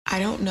I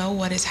don't know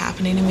what is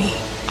happening to me.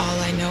 All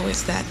I know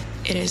is that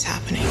it is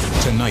happening.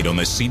 Tonight on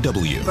the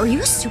CW. Are you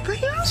a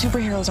superhero?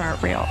 Superheroes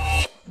aren't real.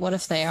 What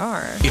if they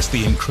are? It's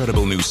the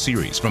incredible new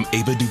series from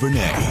Ava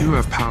DuVernay. You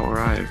have power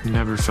I've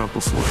never felt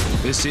before.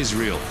 This is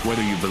real,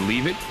 whether you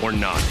believe it or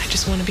not. I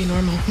just want to be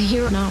normal.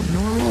 You're not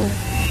normal.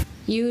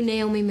 You,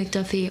 Naomi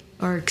McDuffie,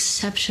 are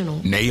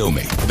exceptional.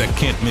 Naomi, the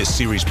can't-miss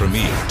series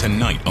premiere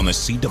tonight on the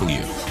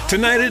CW.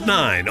 Tonight at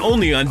 9,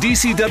 only on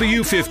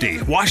DCW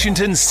 50,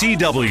 Washington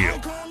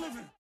CW.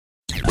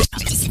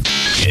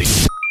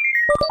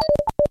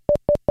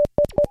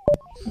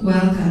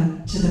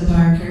 Welcome to the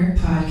Barker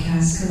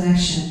Podcast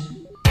Collection.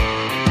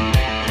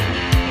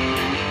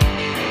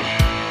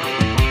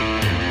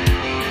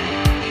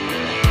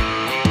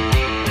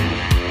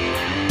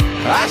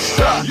 I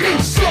suck, you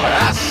suck,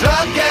 I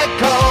suck at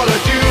Call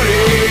of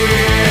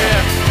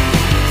Duty.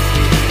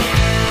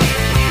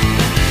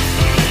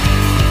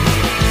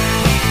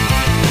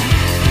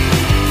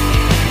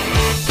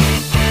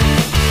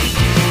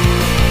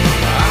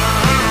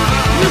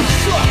 You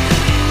suck.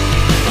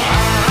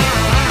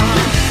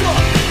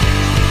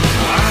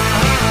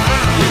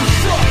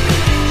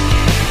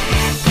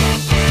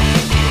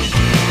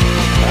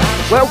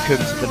 Welcome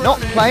to the Not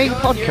Playing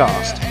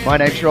Podcast. My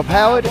name's Rob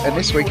Howard, and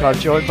this week I'm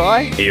joined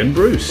by Ian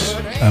Bruce.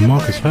 And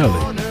Marcus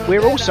Hurley.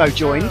 We're also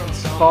joined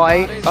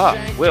by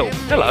Will.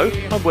 Hello,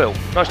 I'm Will.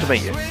 Nice to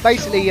meet you.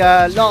 Basically,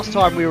 last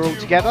time we were all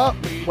together,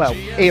 well,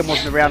 Ian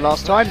wasn't around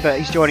last time, but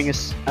he's joining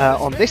us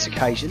on this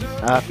occasion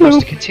for us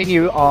to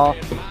continue our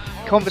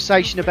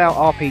conversation about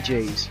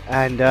RPGs.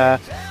 And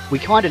we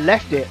kind of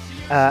left it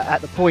at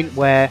the point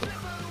where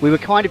we were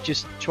kind of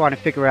just trying to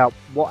figure out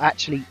what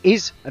actually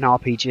is an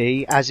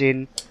RPG, as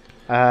in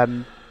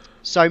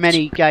so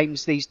many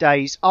games these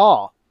days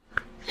are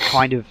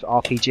kind of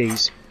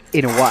RPGs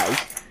in a way.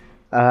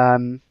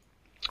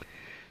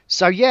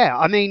 So yeah,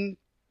 I mean,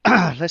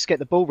 let's get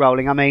the ball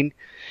rolling. I mean,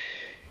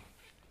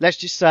 let's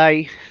just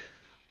say,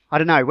 I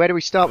don't know, where do we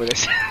start with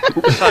this?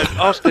 So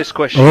ask this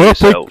question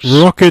yourselves.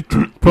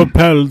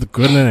 Rocket-propelled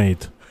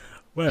grenade.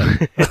 Well,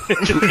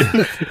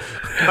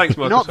 Thanks,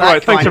 Marcus. Not that All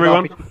right, thanks kind of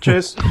everyone.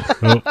 Cheers.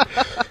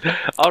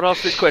 I'd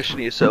ask this question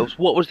to yourselves.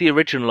 What was the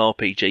original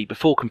RPG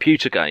before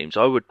computer games?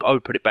 I would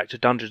put it back to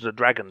Dungeons and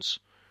Dragons.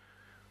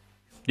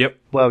 Yep.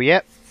 Well,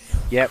 yep,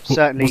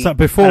 certainly. was that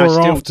before and I or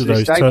still after to this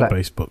those day play.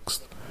 turn-based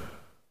books?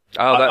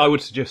 Oh, I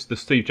would suggest the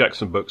Steve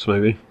Jackson books,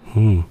 maybe.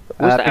 was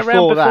that around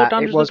before before that,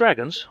 Dungeons it was- and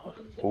Dragons?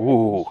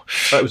 Ooh,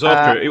 It was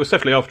after it. It was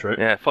definitely after it.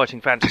 yeah,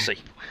 fighting fantasy.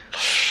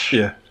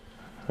 Yeah.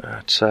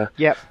 That's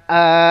Yep.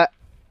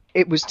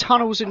 It was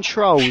Tunnels and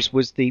Trolls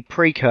was the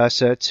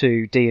precursor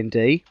to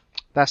D&D.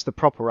 That's the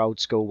proper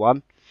old school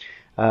one,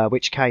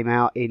 which came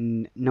out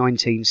in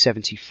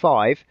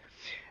 1975.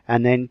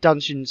 And then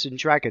Dungeons and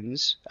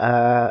Dragons.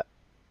 Oh,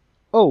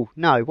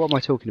 no, what am I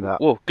talking about?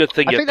 well, good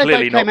thing I you're think they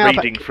clearly both came not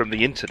out, reading from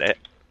the internet.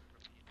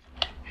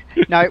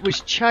 No, it was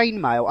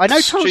Chainmail. I know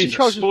Tunnels and Jesus,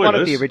 Trolls was one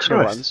of the spoilers. original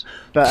Christ. ones.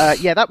 But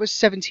yeah, that was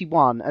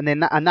 71. And then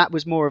that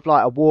was more of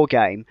like a war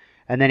game.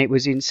 And then it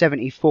was in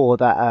 74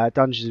 that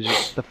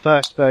the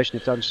first version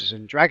of Dungeons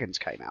and Dragons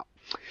came out.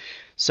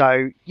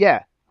 So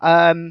yeah,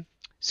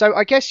 so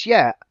I guess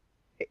yeah,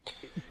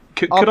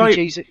 Could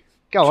RPGs.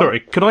 Go on. Sorry,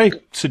 could I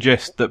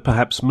suggest that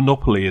perhaps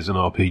Monopoly is an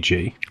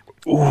RPG?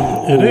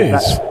 It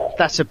is.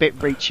 That's a bit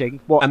reaching.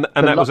 What? And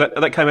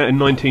that came out in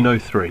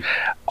 1903.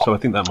 So I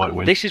think that might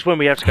win. This is when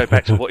we have to go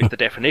back to what is the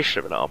definition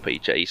of an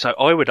RPG. So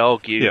I would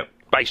argue, Yep.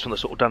 based on the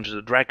sort of Dungeons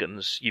and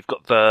Dragons, you've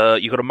got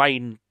a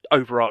main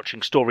overarching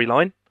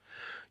storyline.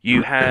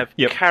 You have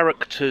Yep.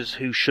 characters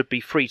who should be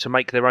free to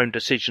make their own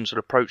decisions and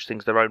approach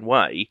things their own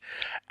way,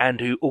 and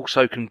who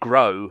also can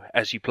grow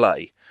as you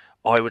play.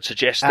 I would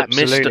suggest that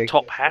Absolutely. Mr.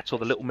 Top Hat or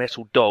the little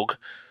metal dog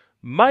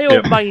may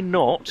or may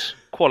not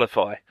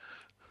qualify.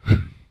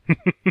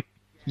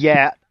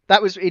 Yeah,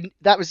 that was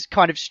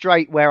kind of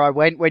straight where I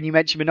went when you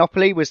mentioned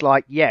Monopoly. Was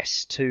like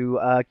yes to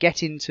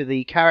get into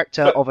the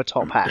character of a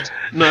top hat.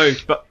 No,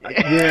 but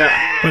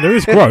yeah. But there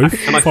is growth,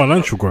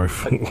 financial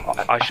growth.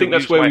 I think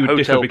that's where we would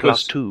differ, Hotel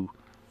because- Plus 2.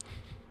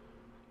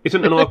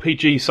 Isn't an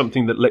RPG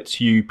something that lets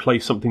you play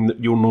something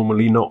that you're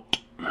normally not?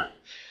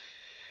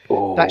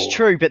 That's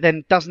true, but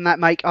then doesn't that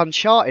make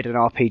Uncharted an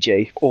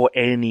RPG? Or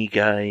any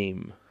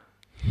game.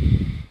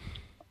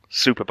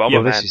 Super Bomberman. Yeah,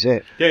 Well, this is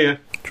it. Yeah.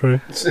 True.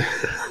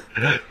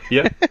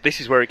 Yeah.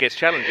 This is where it gets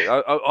challenging.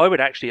 I would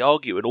actually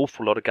argue an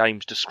awful lot of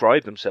games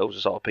describe themselves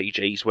as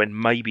RPGs when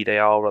maybe they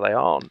are or they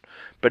aren't.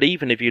 But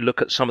even if you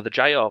look at some of the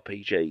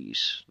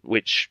JRPGs,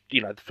 which,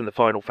 from the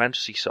Final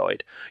Fantasy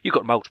side, you've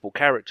got multiple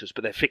characters,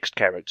 but they're fixed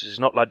characters. It's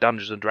not like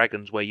Dungeons and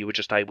Dragons where you were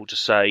just able to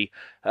say,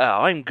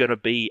 I'm going to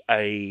be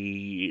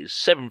a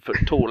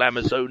 7-foot-tall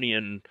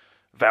Amazonian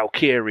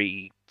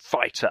Valkyrie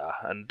fighter,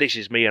 and this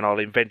is me, and I'll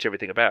invent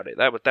everything about it.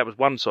 That was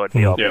one side of the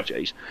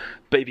RPGs.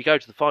 But if you go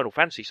to the Final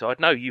Fantasy side,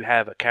 no, you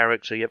have a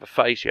character, you have a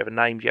face, you have a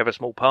name, you have a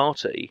small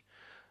party,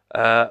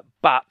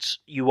 but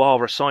you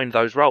are assigned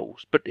those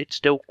roles. But it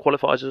still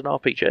qualifies as an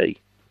RPG.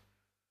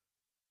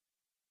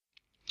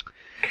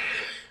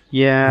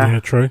 Yeah. Yeah,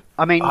 true.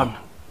 I mean,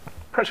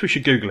 Perhaps we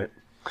should Google it.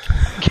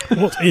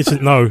 What is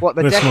it? No. What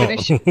the let's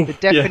definition? Not. The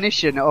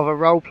definition of a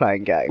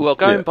role-playing game. Well,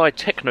 going by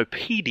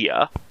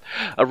Technopedia,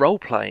 a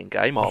role-playing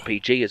game,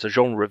 RPG, is a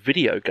genre of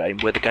video game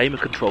where the gamer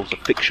controls a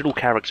fictional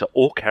character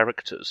or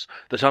characters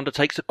that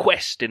undertakes a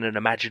quest in an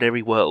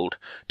imaginary world.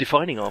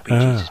 Defining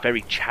RPGs is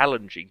very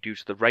challenging due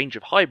to the range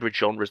of hybrid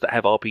genres that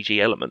have RPG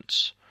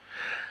elements.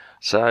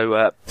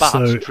 But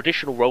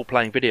traditional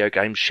role-playing video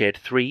games shared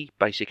 3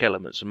 basic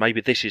elements, and maybe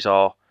this is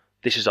our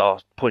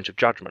point of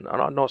judgment,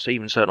 and I'm not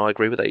even certain I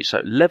agree with these.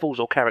 So, levels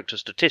or character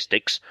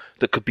statistics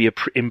that could be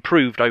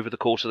improved over the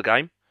course of the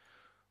game,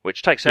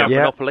 which takes out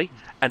Monopoly,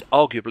 and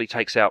arguably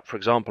takes out, for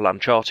example,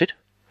 Uncharted.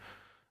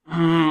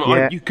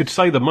 You could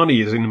say the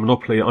money is in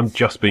Monopoly, I'm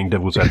just being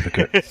devil's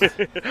advocate.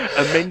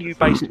 A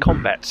menu-based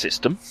combat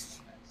system.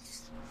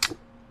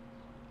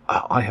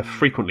 I have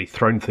frequently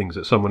thrown things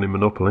at someone in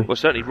Monopoly. Well,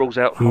 certainly rules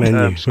out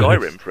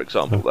Skyrim, for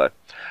example, though.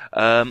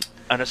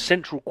 And a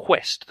central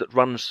quest that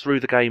runs through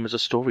the game as a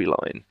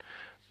storyline.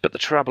 But the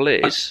trouble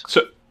is...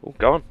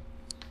 go on.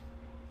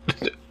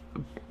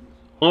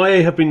 I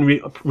have been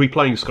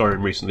replaying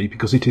Skyrim recently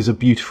because it is a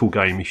beautiful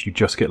game if you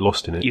just get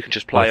lost in it. You can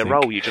just play a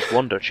role, you just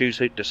wander,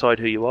 decide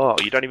who you are.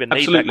 You don't even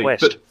need that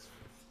quest.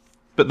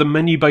 But the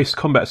menu-based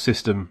combat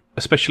system,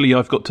 especially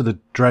I've got to the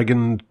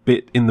dragon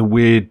bit in the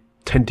weird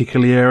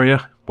tentacle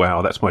area.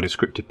 Wow, that's my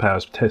descriptive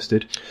powers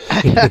tested.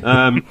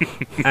 And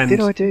did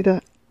I do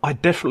that? I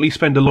definitely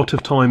spend a lot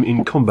of time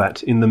in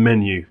combat in the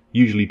menu,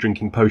 usually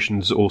drinking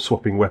potions or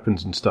swapping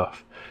weapons and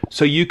stuff.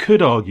 So you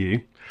could argue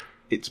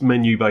it's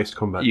menu-based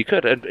combat. You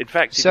could. And in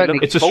fact, if you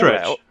look at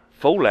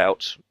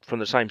Fallout from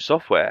the same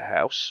software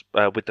house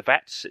with the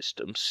VAT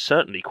system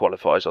certainly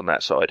qualifies on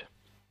that side.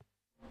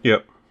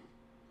 Yep.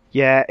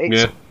 Yeah,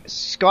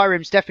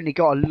 Skyrim's definitely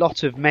got a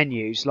lot of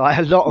menus, like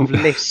a lot of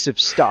lists of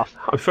stuff.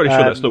 I'm fairly sure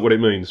that's not what it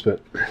means, but...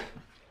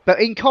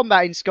 But in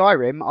combat in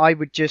Skyrim, I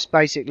would just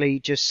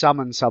basically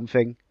summon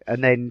something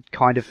and then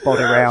kind of bod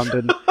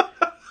around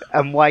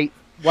and wait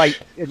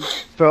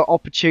for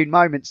opportune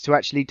moments to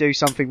actually do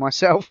something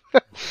myself.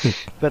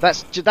 But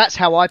that's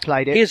how I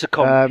played it. Here's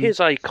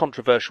a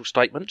controversial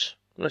statement.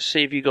 Let's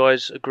see if you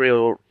guys agree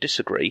or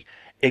disagree.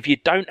 If you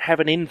don't have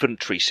an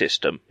inventory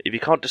system, if you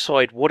can't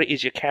decide what it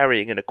is you're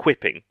carrying and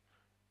equipping,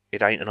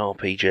 it ain't an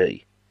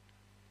RPG.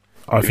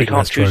 If you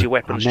can't choose your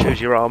weapons,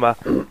 choose your armour,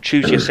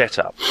 choose your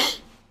setup.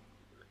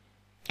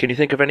 Can you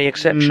think of any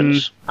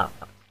exceptions?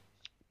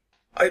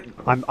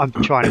 I'm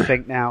trying to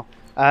think now.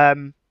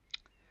 Even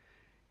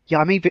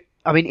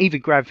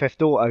Grand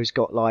Theft Auto's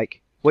got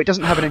it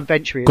doesn't have an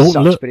inventory as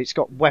such, but it's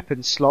got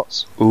weapon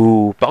slots.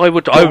 Ooh, but I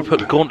would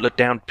put Gauntlet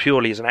down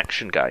purely as an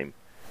action game.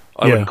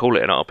 I wouldn't call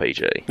it an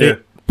RPG. Yeah.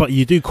 But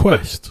you do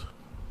quest.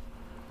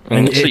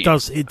 And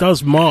it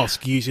does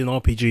mask using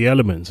RPG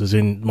elements, as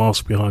in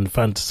mask behind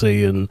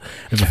fantasy and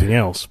everything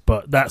else.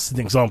 But that's an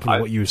example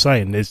of what you were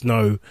saying. There's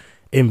no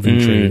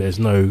inventory, there's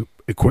no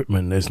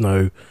equipment, there's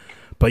no...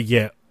 But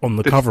yet, on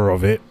the cover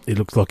of it, it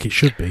looks like it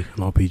should be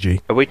an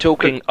RPG. Are we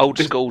talking old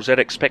school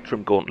ZX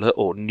Spectrum Gauntlet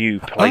or new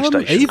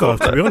PlayStation either,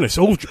 Gauntlet? to be honest.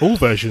 All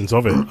versions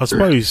of it. I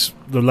suppose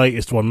the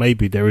latest one,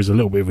 maybe there is a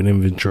little bit of an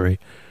inventory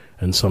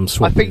and some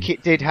swapping. I think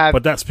it did have...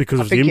 But that's because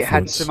of the influence. I think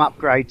it had some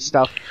upgrade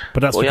stuff.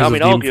 But that's because of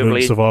the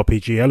influence of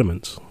RPG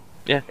elements.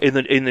 Yeah, in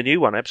the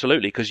new one,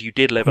 absolutely, because you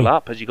did level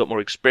up. As you got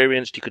more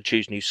experienced, you could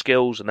choose new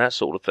skills and that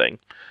sort of thing,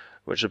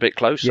 which is a bit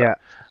closer. Yeah.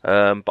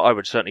 But I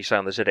would certainly say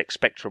on the ZX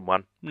Spectrum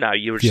one, no,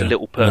 you're just a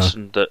little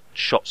person that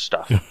shot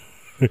stuff.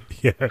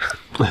 Yeah.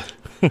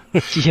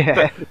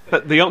 Yeah.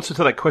 But the answer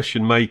to that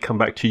question may come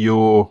back to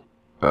your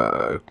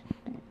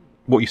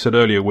what you said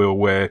earlier, Will,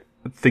 where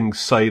things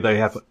say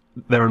they're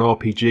an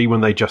RPG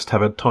when they just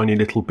have a tiny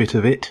little bit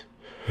of it.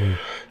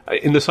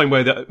 In the same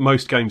way that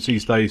most games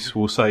these days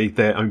will say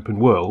they're open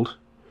world.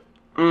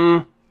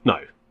 No.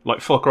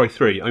 Like Far Cry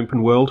 3,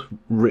 open world,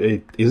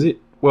 is it?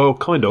 Well,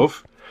 kind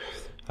of.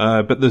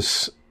 But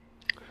there's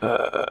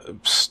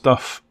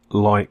stuff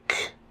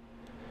like...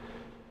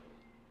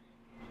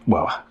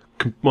 Well,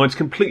 mine's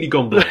completely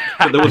gone blank.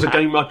 But there was a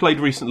game I played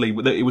recently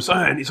that it was,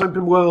 and it's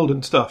open world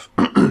and stuff.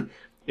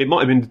 It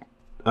might have been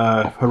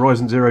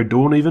Horizon Zero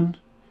Dawn even.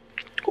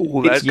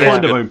 Ooh, it's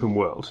kind of open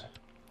world.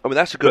 I mean,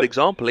 that's a good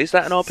example. Is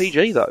that an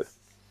RPG, though?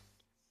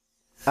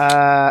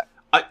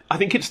 I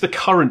think it's the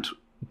current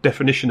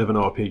definition of an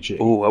RPG.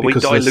 Oh, are we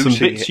because diluting there's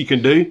some bits you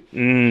can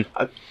do.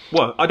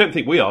 Well, I don't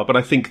think we are, but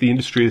I we the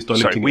industry is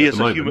diluting it at the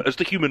moment. As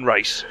the human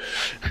race.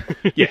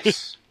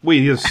 Yes.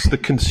 We as the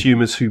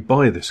consumers who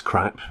buy this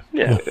crap,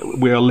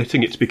 we are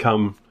letting it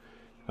become...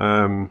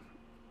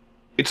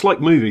 it's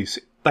like movies.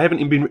 They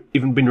haven't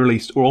even been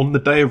released, or on the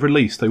day of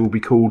release they will be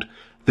called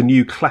the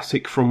new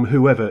classic from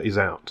whoever is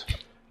out.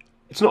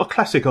 It's not a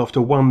classic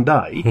after one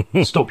day.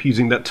 Stop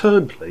using that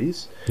term,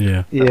 please.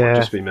 Yeah. That might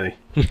just be me.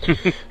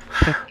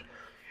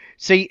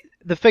 See,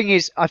 the thing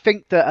is, I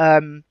think that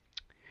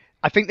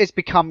I think there's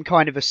become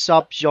kind of a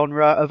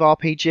sub-genre of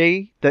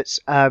RPG that's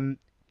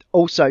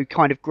also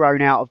kind of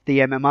grown out of the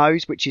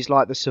MMOs, which is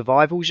like the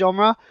survival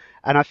genre.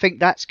 And I think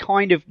that's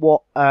kind of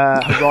what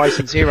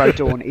Horizon Zero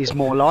Dawn is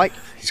more like.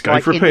 He's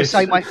going for a piss.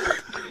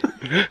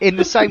 In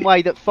the same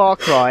way that Far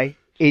Cry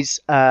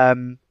is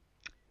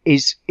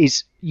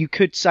you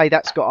could say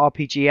that's got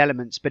RPG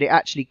elements, but it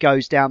actually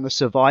goes down the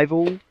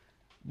survival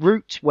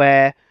route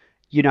where,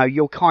 you know,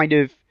 you're kind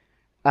of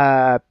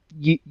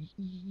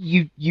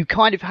you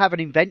kind of have an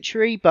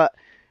inventory, but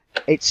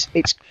it's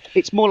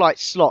more like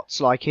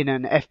slots, like in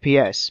an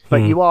FPS,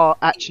 but you are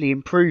actually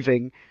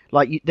improving.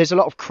 Like there's a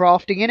lot of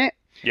crafting in it.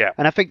 Yeah.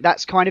 And I think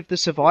that's kind of the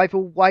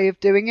survival way of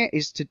doing it,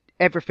 is to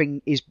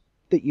everything is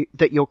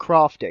that you're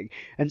crafting.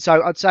 And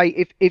so I'd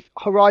say if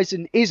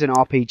Horizon is an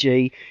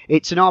RPG,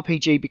 it's an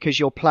RPG because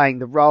you're playing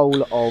the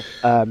role of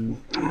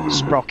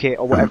Sprocket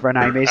or whatever her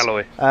name is.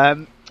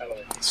 Aloy.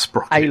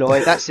 Sprocket.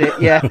 Aloy, that's it.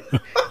 Yeah,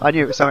 I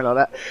knew it was something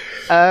like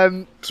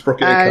that.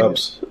 Sprocket and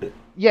Cubs.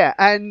 Yeah,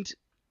 and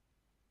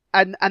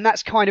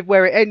that's kind of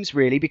where it ends,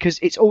 really, because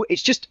it's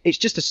just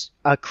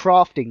a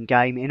crafting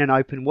game in an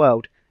open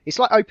world. It's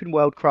like open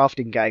world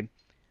crafting game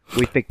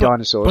with big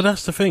dinosaurs. But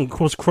that's the thing.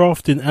 Was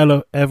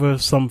crafting ever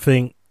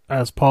something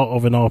as part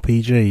of an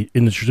RPG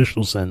in the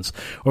traditional sense,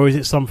 or is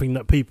it something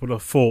that people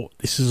have thought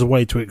this is a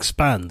way to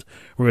expand?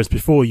 Whereas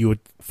before you would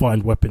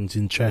find weapons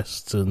in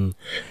chests and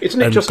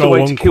isn't it just a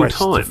way to kill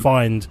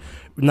time?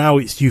 Now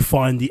you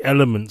find the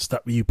elements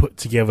that you put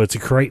together to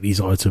create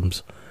these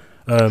items.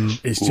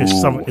 It's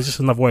just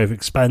another way of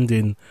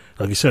expanding,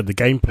 like you said, the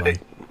gameplay.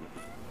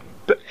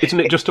 But isn't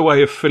it just a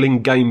way of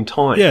filling game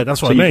time? Yeah,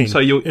 that's what I mean.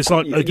 It's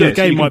like the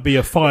game might be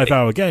a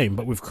 5-hour game,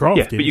 but with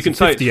crafting, but you can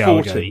say it's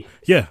 40.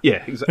 Yeah,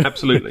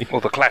 absolutely. Or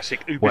the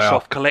classic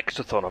Ubisoft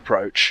collectathon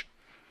approach.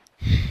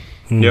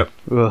 Yep.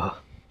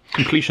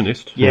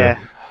 Completionist. Yeah.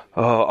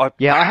 I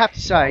have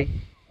to say,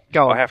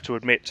 go on. I have to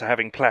admit to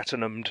having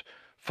platinumed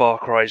Far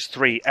Cry's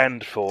 3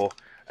 and 4,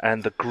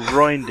 and the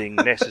grinding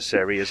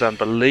necessary is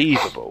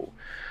unbelievable.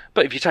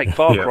 But if you take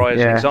Far Cry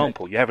as an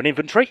example, you have an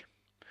inventory,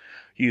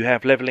 you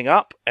have levelling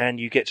up, and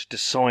you get to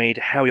decide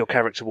how your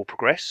character will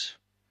progress.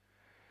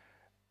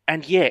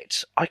 And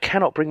yet, I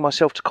cannot bring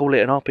myself to call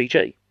it an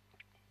RPG.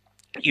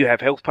 You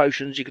have health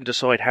potions, you can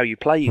decide how you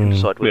play, you can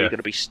decide whether you're going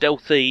to be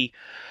stealthy.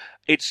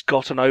 It's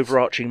got an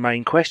overarching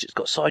main quest, it's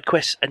got side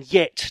quests, and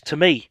yet, to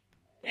me,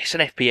 it's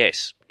an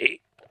FPS. It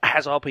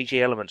has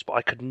RPG elements, but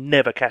I could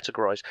never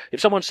categorise.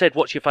 If someone said,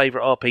 what's your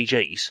favourite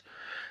RPGs?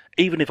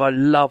 Even if I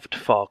loved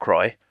Far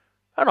Cry,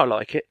 and I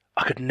like it,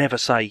 I could never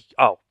say,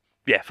 oh,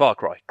 yeah, Far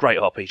Cry, great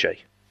RPG.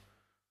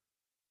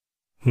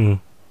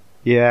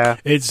 Yeah.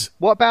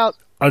 What about?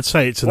 I'd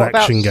say it's an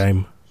action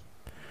game.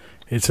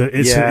 It's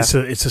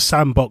a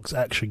sandbox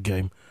action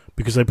game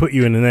because they put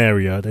you in an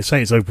area. They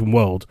say it's open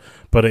world,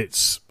 but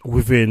it's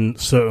within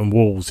certain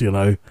walls. You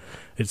know,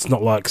 it's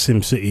not like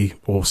SimCity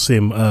or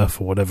Sim Earth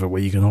or whatever,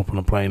 where you can hop on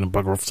a plane and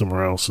bugger off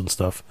somewhere else and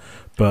stuff.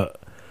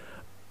 But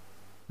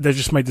they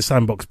just made the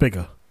sandbox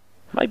bigger.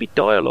 Maybe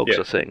dialogue's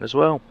a thing as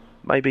well.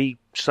 Maybe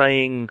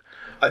saying.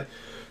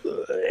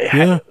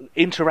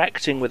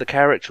 Interacting with a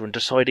character and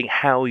deciding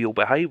how you'll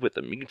behave with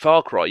them. In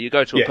Far Cry, you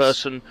go to a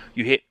person,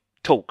 you hit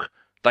talk,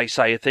 they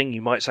say a thing,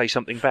 you might say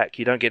something back.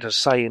 You don't get a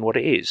say in what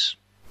it is.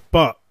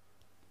 But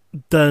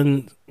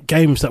then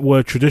games that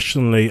were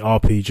traditionally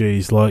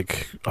RPGs,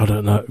 like, I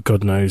don't know,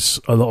 God knows,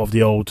 a lot of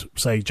the old,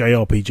 say,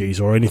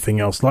 JRPGs or anything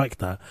else like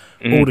that,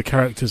 all the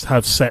characters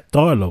have set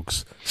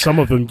dialogues. Some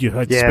of them you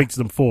had to speak to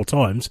them 4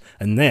 times,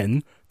 and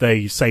then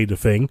they say the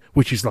thing,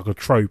 which is like a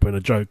trope and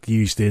a joke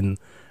used in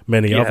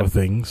many other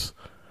things.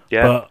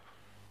 Yeah. But,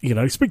 you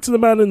know, speak to the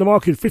man in the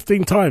market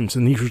 15 times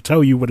and he should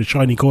tell you what a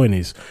shiny coin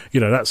is. You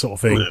know, that sort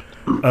of thing.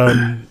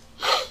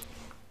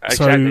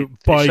 Exactly. So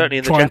by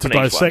trying to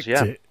dissect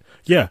it,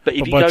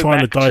 but by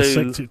trying to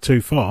dissect it too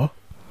far.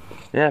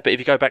 Yeah, but if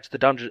you go back to the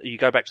dungeon, you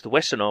go back to the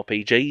Western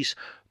RPGs,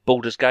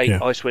 Baldur's Gate,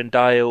 Icewind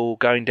Dale,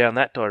 going down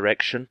that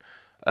direction,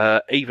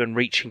 even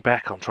reaching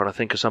back, I'm trying to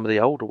think of some of the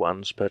older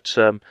ones, but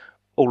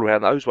all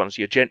around those ones,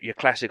 your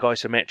classic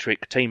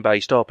isometric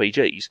team-based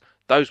RPGs,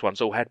 those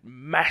ones all had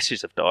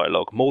masses of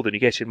dialogue, more than you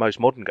get in most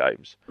modern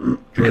games,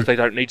 because they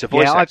don't need to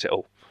voice act it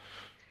all.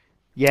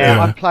 Yeah,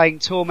 I'm playing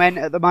Torment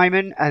at the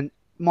moment, and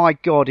my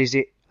God, is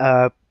it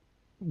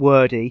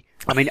wordy.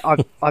 I mean,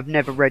 I've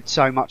never read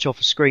so much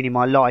off a screen in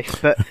my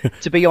life, but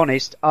to be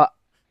honest,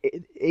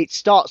 it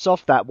starts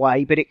off that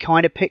way, but it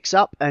kind of picks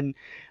up, and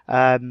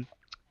I'm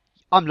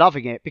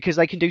loving it because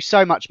they can do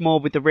so much more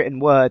with the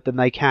written word than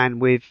they can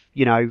with,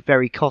 you know,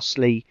 very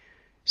costly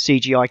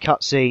CGI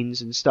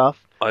cutscenes and stuff.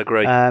 I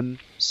agree. And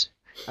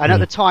at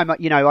the time,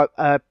 you know,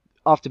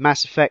 after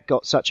Mass Effect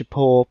got such a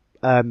poor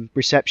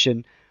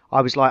reception,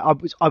 I was like,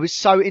 I was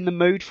so in the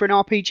mood for an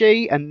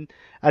RPG, and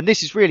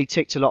this has really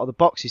ticked a lot of the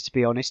boxes, to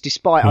be honest.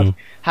 Despite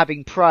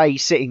having Prey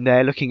sitting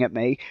there looking at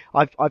me,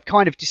 I've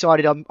kind of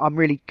decided I'm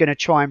really going to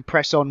try and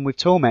press on with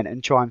Torment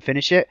and try and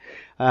finish it.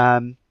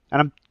 And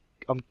I'm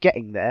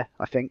getting there,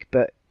 I think.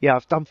 But yeah,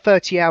 I've done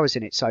 30 hours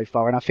in it so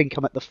far, and I think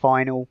I'm at the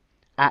final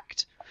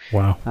act.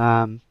 Wow.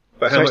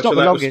 But how much of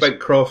that was spent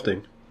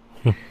crafting?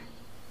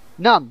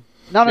 None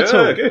at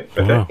all. Good.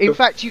 Okay. Wow. In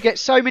fact, you get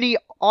so many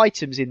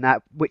items in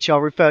that which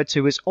are referred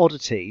to as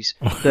oddities,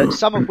 that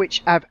some of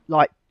which have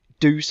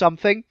do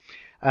something,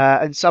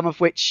 and some of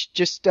which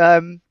just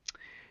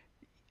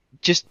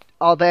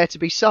are there to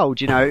be sold,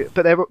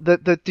 but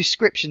the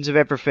descriptions of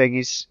everything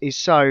is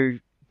so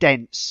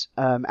dense,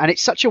 and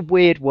it's such a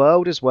weird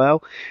world as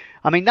well.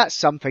 I mean, that's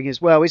something as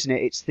well, isn't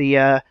it? It's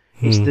the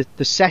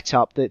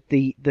setup,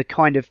 the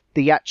kind of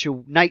the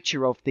actual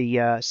nature of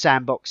the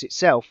sandbox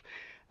itself,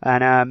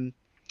 and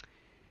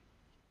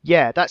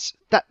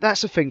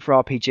that's a thing for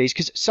RPGs,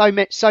 because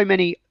so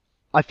many,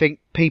 I think,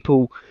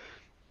 people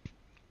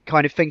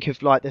kind of think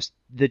of like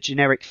the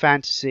generic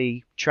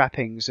fantasy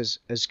trappings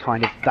as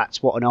kind of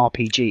that's what an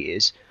RPG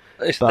is.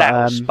 It's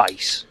that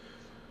space.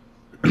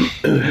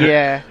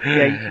 Yeah,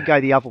 you can go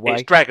the other way.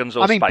 It's dragons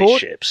or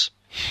spaceships.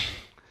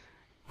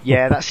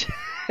 Yeah, that's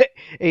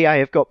EA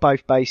have got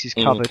both bases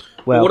covered.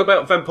 Well, what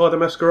about Vampire the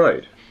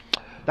Masquerade?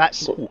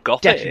 That's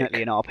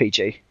definitely an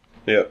RPG.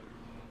 Yeah.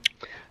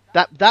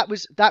 That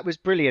was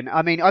brilliant.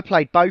 I mean, I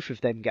played both of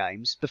them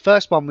games. The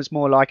first one was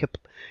more like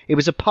it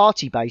was a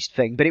party based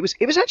thing, but it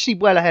was actually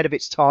well ahead of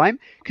its time,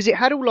 because it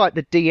had all like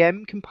the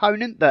DM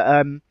component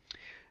that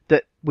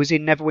was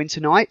in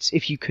Neverwinter Nights,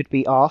 if you could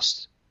be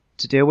asked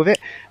to deal with it.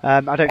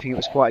 I don't think it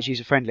was quite as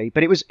user friendly,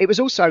 but it was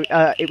also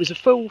it was a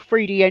full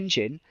 3D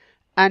engine,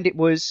 and it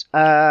was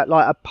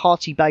like a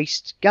party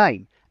based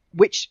game,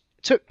 which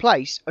took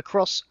place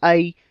across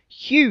a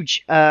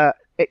huge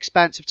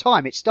expanse of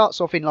time. It starts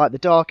off in like the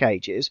Dark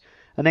Ages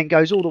and then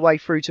goes all the way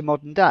through to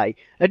modern day.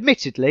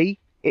 Admittedly,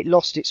 it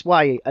lost its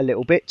way a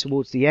little bit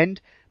towards the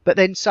end, but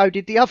then so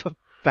did the other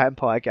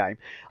vampire game.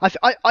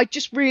 I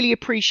just really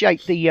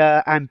appreciate the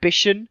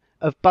ambition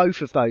of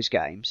both of those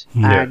games,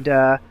 and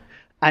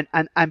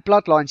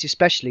Bloodlines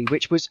especially,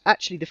 which was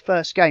actually the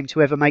first game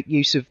to ever make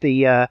use of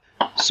the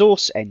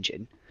Source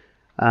engine,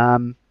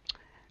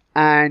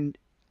 and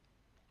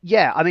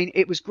yeah, I mean,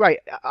 it was great.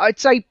 I'd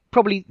say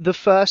probably the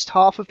first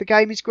half of the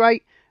game is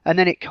great, and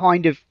then it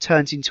kind of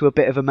turns into a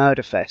bit of a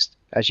murder fest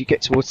as you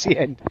get towards the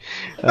end.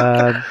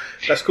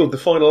 That's called the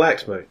final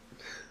act, mate.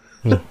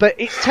 But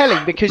it's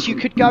telling, because you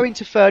could go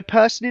into third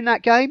person in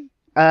that game,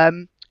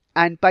 and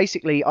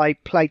basically I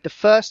played the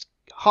first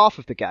half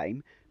of the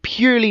game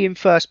purely in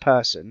first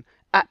person,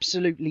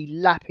 absolutely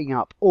lapping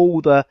up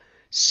all the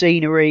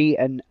scenery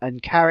and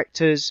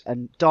characters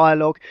and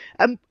dialogue.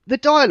 And the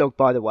dialogue,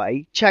 by the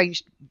way,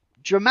 changed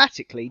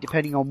dramatically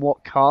depending on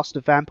what cast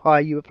of vampire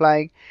you were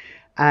playing,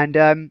 and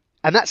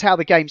that's how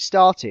the game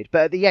started.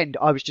 But at the end,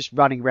 I was just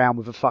running around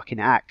with a fucking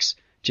axe,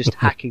 just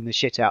hacking the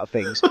shit out of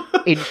things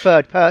in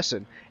third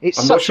person.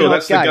 I'm not sure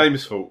that's the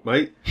game's fault,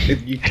 mate.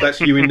 That's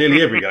you in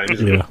nearly every game,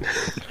 isn't it?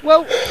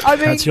 Well, I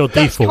mean, that's your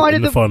default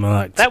in the final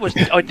act. That was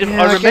I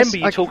remember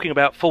you talking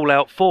about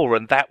Fallout 4,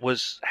 and that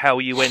was how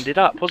you ended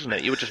up, wasn't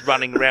it? You were just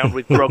running around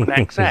with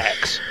Grognak's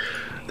axe.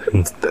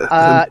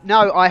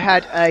 No,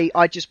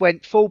 I just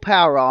went full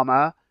power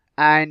armor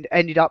and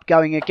ended up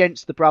going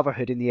against the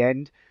Brotherhood in the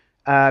end,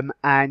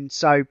 and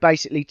so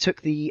basically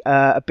took the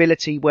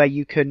ability where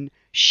you can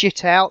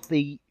shit out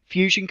the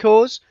fusion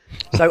cores.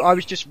 So I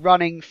was just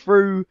running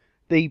through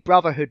the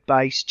Brotherhood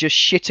base, just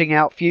shitting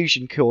out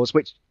fusion cores,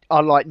 which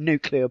are like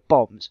nuclear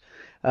bombs,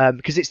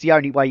 because it's the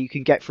only way you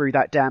can get through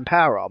that damn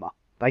power armor.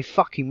 They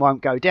fucking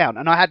won't go down,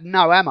 and I had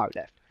no ammo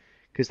left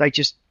because they're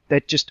just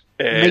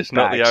it's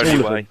not the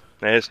only way.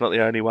 It's not the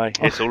only way.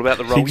 It's all about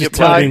the role you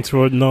play. play.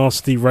 Into a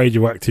nasty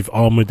radioactive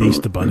armoured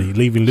Easter bunny,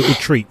 leaving little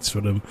treats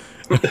for them.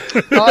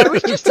 It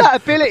was just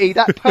that ability,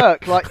 that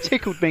perk, like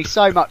tickled me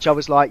so much. I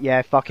was like,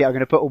 "Yeah, fuck it, I'm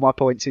going to put all my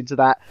points into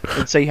that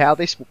and see how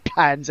this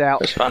pans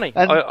out." It's funny.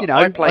 And,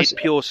 I played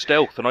pure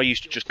stealth, and I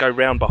used to just go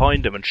round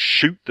behind them and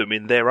shoot them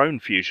in their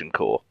own fusion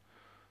core.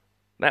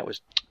 That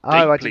was deeply...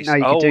 I didn't know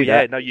you could do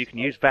that. No, you can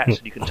use VATS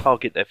and you can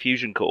target their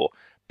fusion core.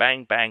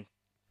 Bang, bang,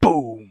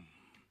 boom.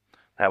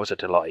 That was a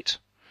delight.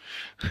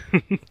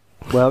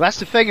 Well, that's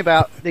the thing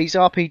about these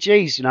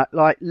RPGs,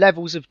 like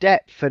levels of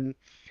depth, and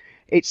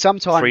it's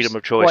sometimes freedom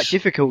of choice. Quite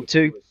difficult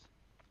to.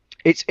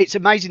 It's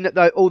amazing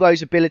that all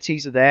those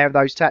abilities are there,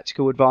 those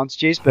tactical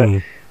advantages,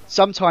 but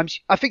sometimes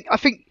I think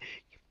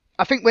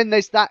when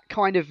there's that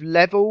kind of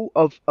level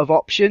of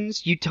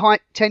options, you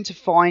tend to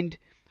find.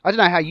 I don't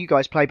know how you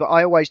guys play, but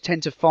I always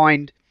tend to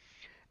find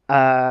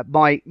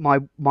my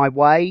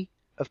way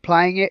of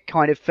playing it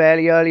kind of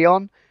fairly early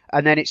on,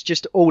 and then it's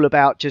just all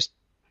about just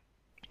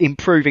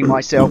improving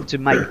myself to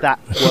make that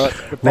work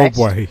the best. Rob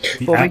Way,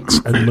 the axe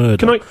and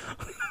murder.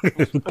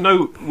 I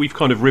know we've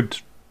kind of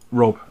ribbed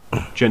Rob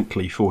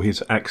gently for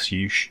his axe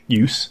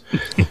use,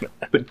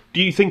 but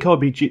do you think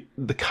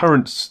the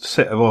current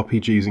set of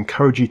RPGs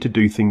encourage you to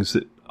do things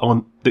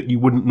that you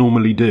wouldn't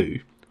normally do?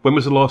 When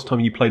was the last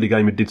time you played a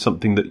game and did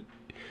something that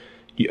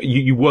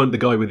you weren't the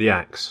guy with the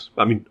axe?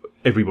 I mean,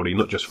 everybody,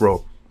 not just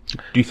Rob.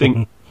 Do you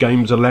think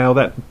games allow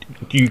that?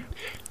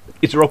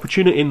 Is there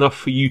opportunity enough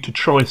for you to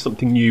try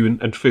something new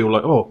and feel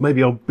like, oh,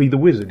 maybe I'll be the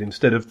wizard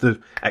instead of the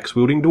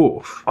axe-wielding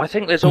dwarf? I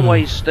think there's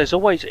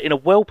always in a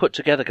well put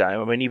together game.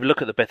 I mean, you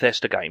look at the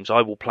Bethesda games.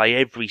 I will play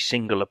every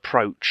single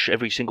approach,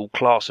 every single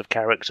class of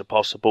character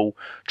possible,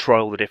 try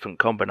all the different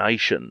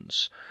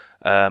combinations,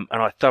 and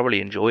I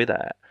thoroughly enjoy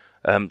that.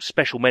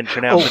 Special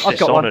mention out of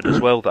Dishonored as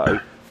well,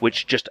 though,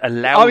 which just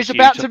allows you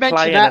to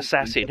play an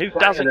assassin. Who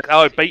doesn't?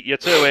 I beat you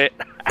to it.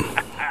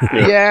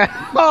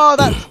 Yeah. Oh,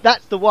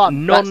 that's the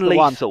one.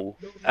 Non-lethal,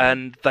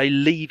 and they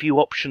leave you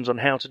options on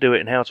how to do it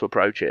and how to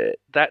approach it.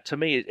 That to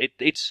me,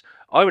 it's.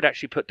 I would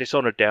actually put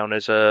Dishonored down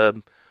as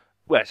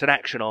it's an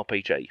action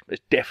RPG.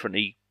 It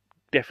definitely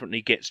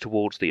gets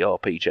towards the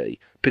RPG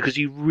because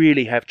you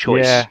really have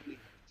choice. Yeah.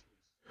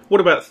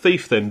 What about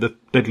Thief then? The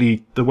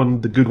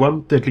good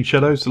one, Deadly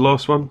Shadows, the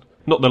last one,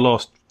 not the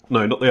last.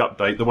 No, not the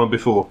update, the one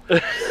before.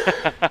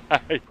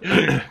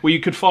 Where you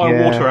could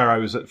fire water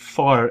arrows at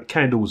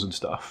candles and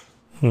stuff.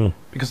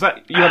 Because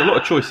you had a lot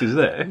of choices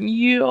there.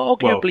 You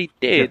arguably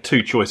did. You had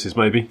 2 choices,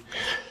 maybe.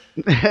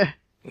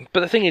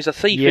 But the thing is, a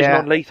thief is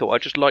non-lethal. I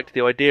just liked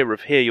the idea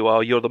of here you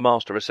are, you're the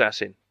master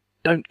assassin.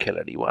 Don't kill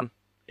anyone.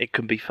 It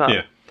can be fun.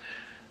 Yeah.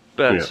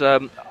 But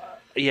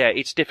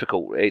it's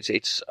difficult. It's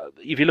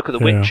if you look at The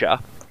Witcher,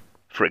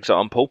 for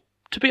example,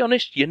 to be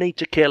honest, you need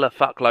to kill a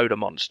fuckload of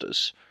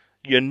monsters.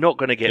 You're not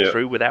going to get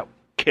through without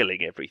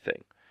killing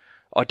everything.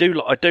 I do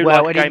like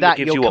a game that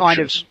gives you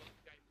options.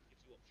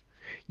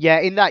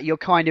 In that you're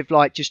kind of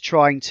like just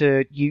trying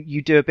to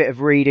you do a bit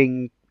of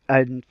reading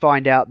and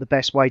find out the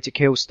best way to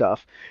kill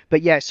stuff.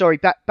 But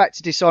back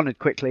to Dishonored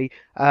quickly.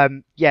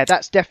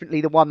 That's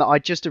definitely the one that I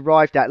just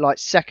arrived at like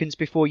seconds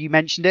before you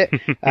mentioned it,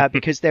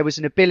 because there was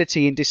an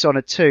ability in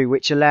Dishonored 2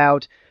 which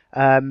allowed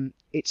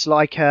it's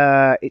like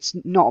it's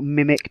not a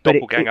mimic, but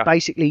it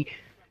basically.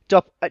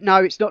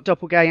 No, it's not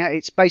doppelganger.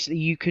 It's basically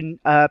you can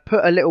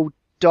put a little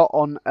dot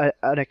on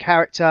a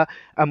character,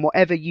 and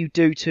whatever you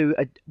do to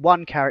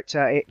one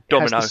character, it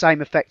has the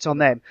same effect on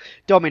them.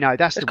 Domino,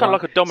 that's the one. It's kind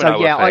of like a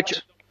domino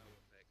effect.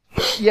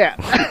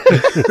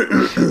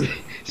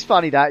 It's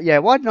funny that. Yeah,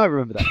 why didn't I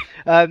remember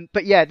that?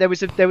 But yeah, there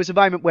was a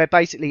moment where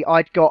basically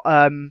I'd got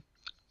there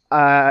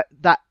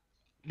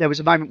was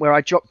a moment where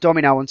I dropped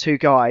Domino on 2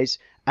 guys,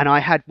 and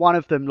I had one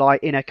of them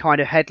like in a kind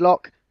of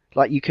headlock,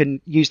 like you can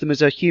use them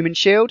as a human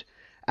shield.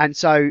 And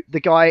so the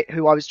guy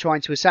who I was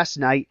trying to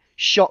assassinate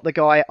shot the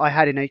guy I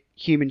had in a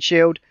human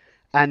shield,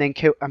 and then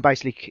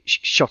basically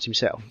shot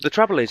himself. The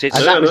trouble is, and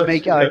that was me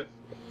going,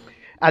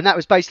 and that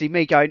was basically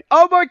me going,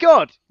 "Oh my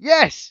god,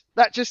 yes!"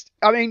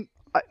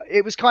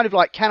 It was kind of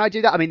like, can I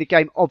do that? I mean, the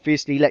game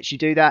obviously lets you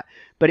do that,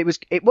 but it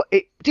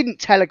didn't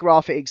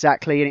telegraph it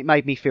exactly, and it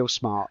made me feel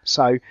smart.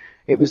 So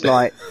it was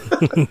like,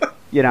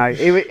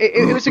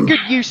 it was a good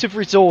use of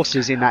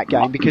resources in that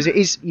game, because I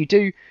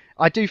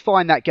do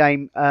find that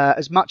game,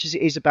 as much as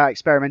it is about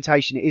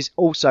experimentation, it is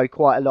also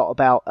quite a lot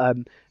about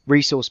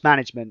resource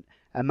management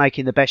and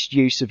making the best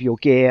use of your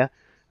gear.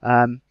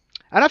 And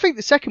I think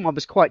the second one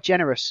was quite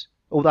generous,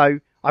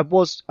 although I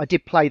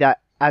did play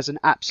that as an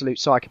absolute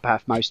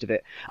psychopath most of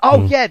it.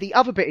 Oh yeah, the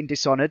other bit in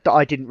Dishonored that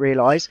I didn't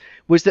realise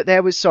was that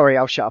there was... Sorry,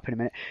 I'll shut up in a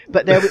minute.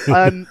 But there was,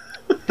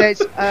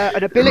 there's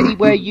an ability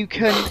where you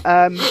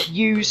can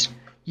use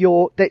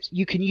your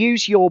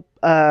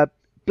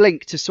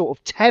blink to sort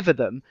of tether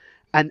them.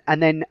 And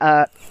then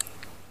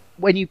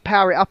when you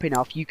power it up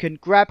enough, you can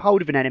grab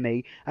hold of an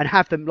enemy and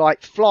have them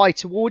like fly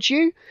towards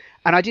you.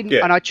 And I didn't.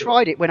 Yeah. And I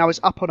tried it when I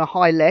was up on a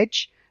high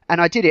ledge, and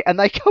I did it, and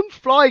they come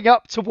flying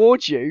up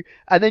towards you,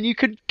 and then you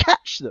can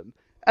catch them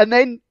and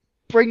then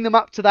bring them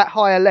up to that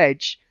higher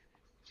ledge,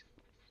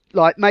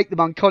 like make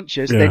them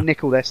unconscious, then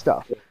nick all their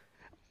stuff.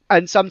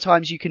 And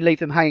sometimes you can leave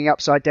them hanging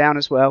upside down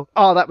as well.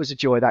 Oh, that was a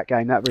joy, that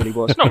game. That really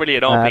was. It's not really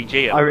an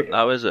RPG,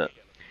 though, is it?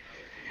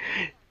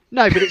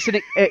 No, but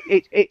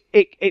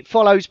it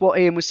follows what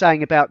Ian was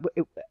saying about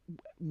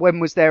when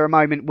was there a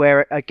moment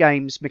where a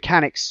game's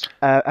mechanics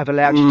have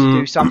allowed you to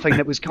do something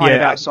that was kind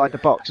of outside the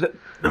box.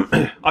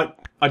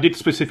 I did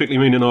specifically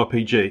mean an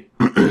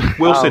RPG.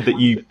 Will said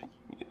that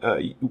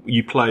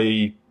you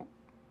play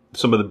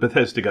some of the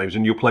Bethesda games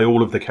and you'll play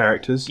all of the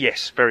characters.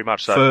 Yes, very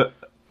much so.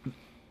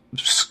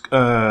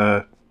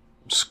 For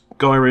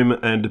Skyrim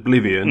and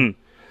Oblivion,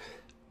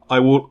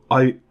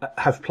 I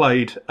have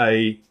played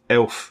a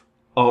elf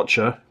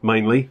archer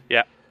mainly.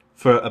 Yeah.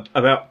 For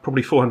about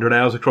probably 400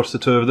 hours across the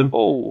 2 of them.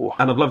 Oh.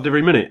 And I've loved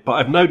every minute, but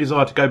I've no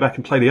desire to go back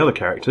and play the other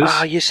characters.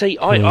 You see,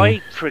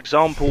 I, for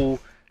example,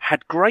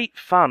 had great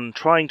fun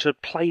trying to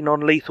play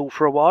non-lethal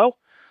for a while.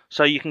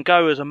 So you can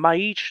go as a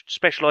mage,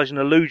 specialise in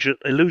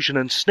illusion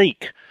and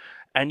sneak,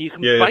 and you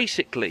can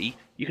basically,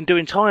 you can do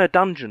entire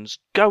dungeons,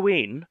 go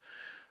in,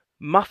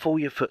 muffle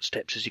your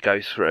footsteps as you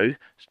go through,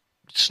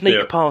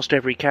 sneak past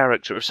every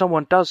character. If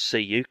someone does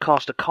see you,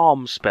 cast a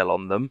calm spell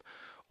on them,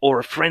 or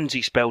a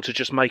frenzy spell to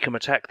just make them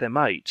attack their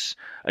mates.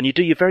 And you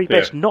do your very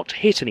best not to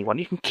hit anyone.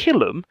 You can kill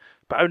them,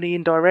 but only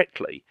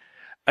indirectly.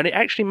 And it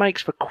actually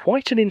makes for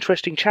quite an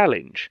interesting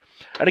challenge.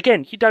 And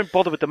again, you don't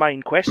bother with the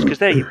main quest, because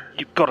there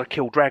you've got to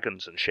kill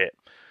dragons and shit.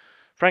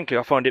 Frankly,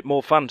 I find it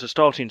more fun to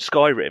start in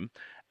Skyrim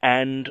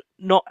and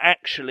not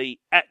actually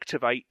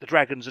activate the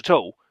dragons at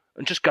all,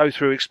 and just go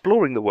through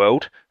exploring the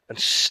world and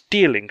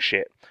stealing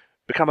shit.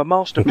 Become a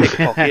master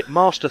pickpocket,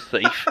 master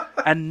thief,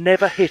 and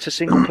never hit a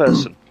single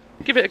person.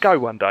 Give it a go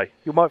one day.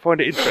 You might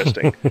find it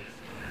interesting.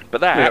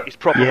 But that is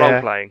proper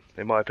role-playing,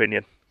 in my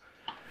opinion.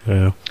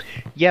 Yeah.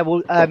 Yeah,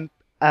 well,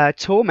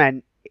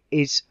 Torment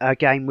is a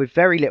game with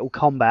very little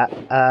combat.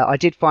 I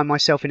did find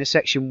myself in a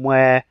section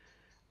where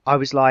I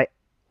was like,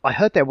 I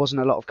heard there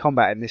wasn't a lot of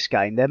combat in this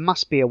game. There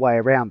must be a way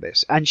around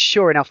this. And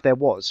sure enough, there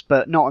was,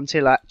 but not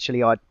until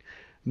actually I'd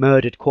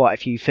murdered quite a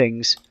few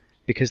things,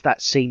 because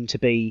that seemed to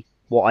be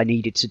what I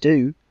needed to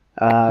do.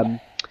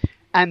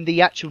 And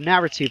the actual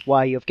narrative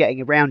way of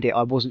getting around it,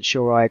 I wasn't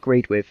sure I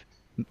agreed with.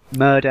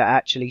 Murder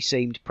actually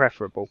seemed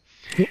preferable.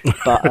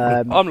 But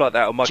I'm like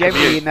that on my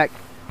generally commute.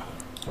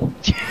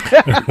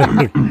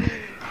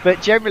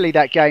 But generally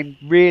that game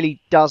really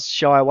does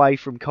shy away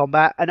from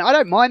combat, and I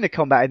don't mind the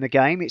combat in the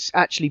game. It's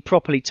actually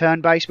properly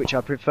turn-based, which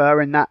I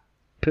prefer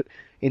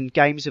in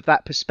games of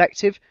that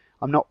perspective.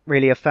 I'm not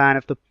really a fan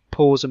of the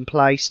pause and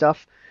play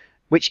stuff,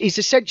 which is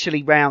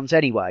essentially rounds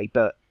anyway,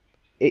 but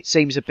it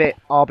seems a bit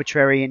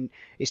arbitrary, and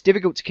it's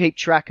difficult to keep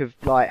track of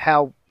like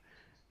how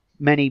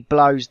many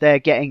blows they're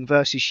getting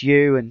versus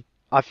you, and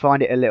I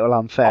find it a little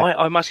unfair.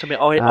 I must admit,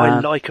 I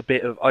like a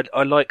bit of...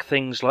 I like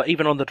things like,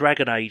 even on the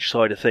Dragon Age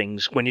side of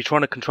things, when you're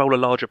trying to control a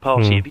larger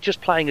party, if you're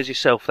just playing as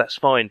yourself, that's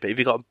fine, but if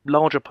you've got a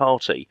larger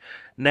party,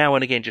 now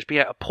and again, just be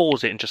able to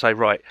pause it and just say,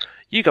 right,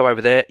 you go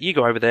over there,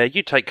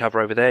 you take cover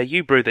over there,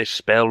 you brew this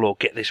spell or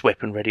get this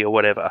weapon ready or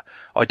whatever.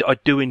 I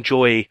do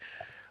enjoy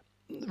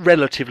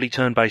relatively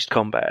turn-based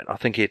combat. I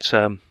think it's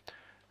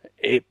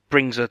it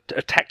brings a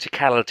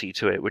tacticality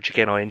to it, which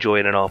again I enjoy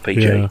in an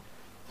RPG. Yeah.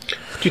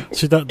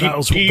 See,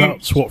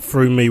 that's what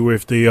threw me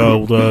with the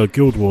old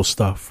Guild Wars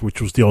stuff,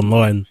 which was the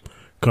online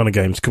kind of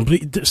games.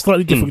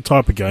 Slightly different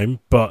type of game,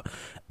 but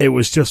it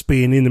was just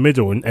being in the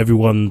middle, and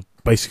everyone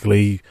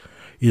basically,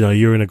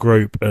 you're in a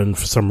group, and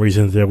for some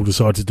reason they all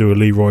decide to do a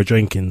Leroy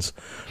Jenkins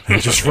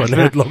and just run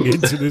headlong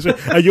into this.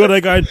 And you're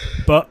there going,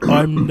 but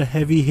I'm the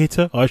heavy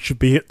hitter, I should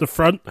be at the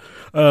front.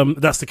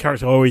 That's the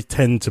character I always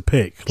tend to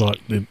pick,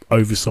 like the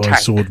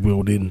oversized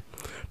sword-wielding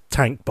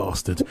tank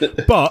bastard.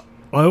 But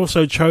I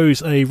also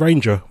chose a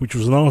ranger, which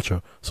was an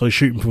archer, so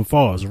shooting from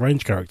far as a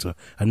range character,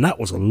 and that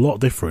was a lot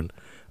different.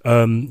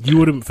 You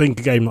wouldn't think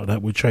a game like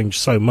that would change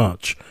so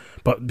much,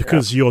 but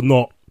because you're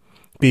not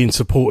being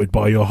supported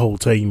by your whole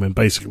team and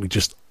basically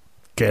just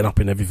getting up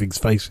in everything's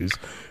faces,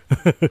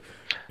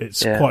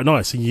 it's quite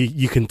nice. And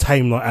you can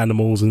tame like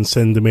animals and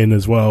send them in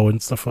as well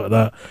and stuff like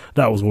that.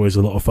 That was always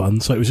a lot of fun.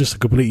 So it was just a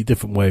completely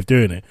different way of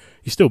doing it.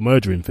 You're still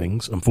murdering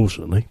things,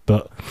 unfortunately,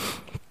 but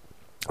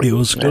it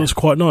was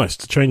quite nice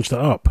to change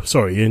that up.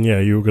 Sorry, Ian,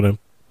 you were going to...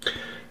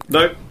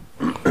 No.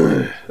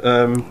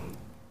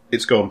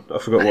 It's gone. I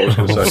forgot what I was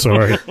going to say.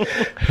 Sorry.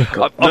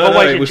 I've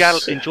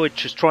always enjoyed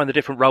just trying the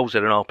different roles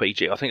in an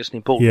RPG. I think it's an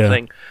important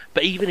thing.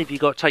 But even if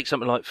you've got to take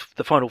something like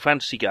the Final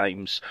Fantasy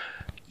games,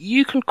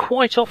 you can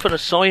quite often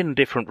assign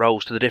different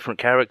roles to the different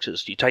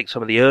characters. You take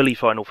some of the early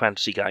Final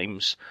Fantasy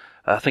games,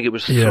 I think it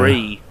was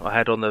 3 I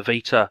had on the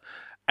Vita,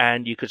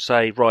 and you could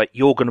say, right,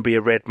 you're going to be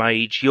a red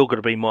mage, you're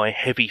going to be my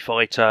heavy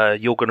fighter,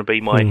 you're going to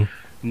be my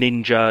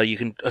ninja. You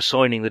can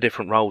assigning the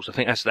different roles. I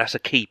think that's a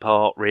key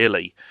part,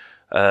 really.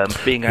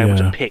 Being able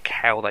to pick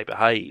how they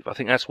behave. I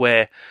think that's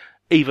where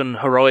even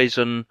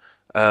Horizon,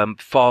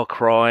 Far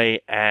Cry,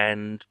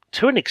 and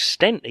to an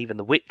extent even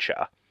The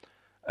Witcher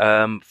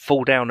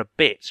fall down a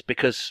bit,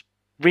 because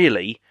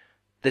really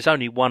there's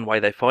only one way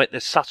they fight.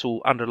 There's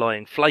subtle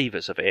underlying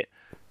flavours of it,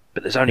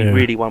 but there's only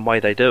really one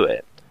way they do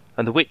it.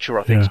 And The Witcher,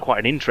 I think, is quite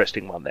an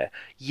interesting one there.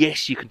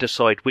 Yes, you can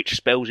decide which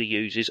spells he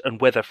uses and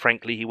whether,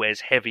 frankly, he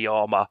wears heavy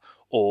armour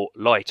or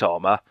light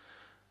armour.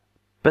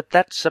 But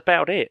that's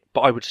about it.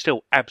 But I would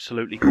still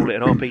absolutely call it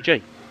an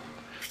RPG.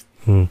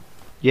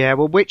 Yeah,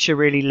 well, Witcher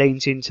really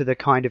leans into the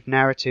kind of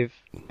narrative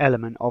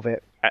element of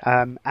it.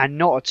 And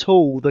not at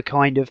all the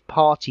kind of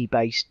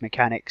party-based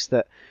mechanics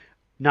that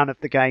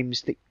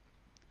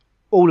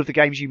all of the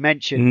games you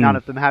mentioned, none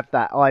of them have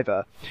that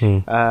either.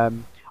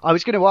 I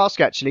was going to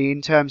ask, actually,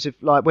 in terms of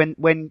like when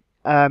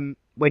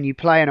you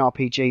play an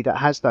RPG that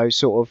has those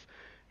sort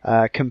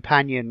of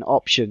companion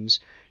options,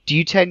 do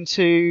you tend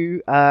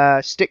to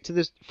stick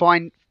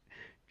to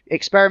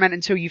experiment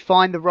until you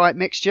find the right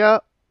mixture,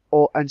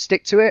 and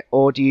stick to it,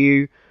 or do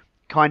you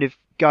kind of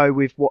go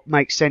with what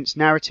makes sense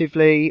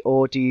narratively,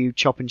 or do you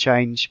chop and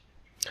change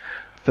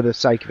for the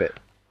sake of it?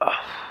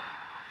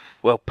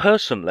 Well,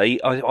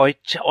 personally, I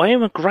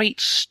am a great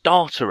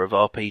starter of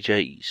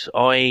RPGs.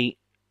 I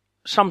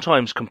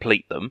sometimes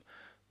complete them,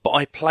 but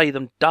I play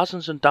them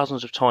dozens and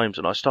dozens of times,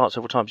 and I start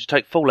several times. You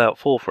take Fallout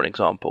 4, for an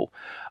example.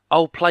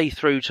 I'll play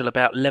through till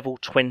about level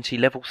 20,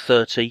 level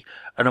 30,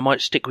 and I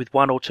might stick with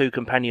one or two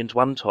companions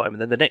one time,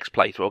 and then the next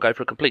playthrough I'll go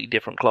for a completely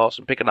different class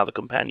and pick another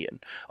companion.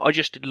 I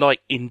just I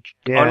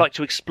like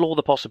to explore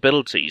the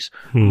possibilities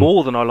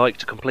more than I like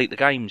to complete the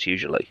games,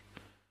 usually.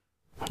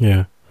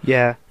 Yeah.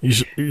 Yeah.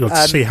 You like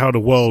to see how the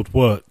world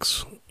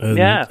works and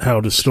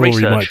how the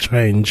story might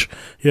change.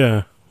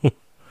 Yeah.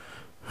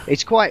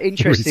 It's quite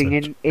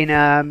interesting.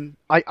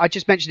 I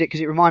just mentioned it because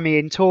it reminded me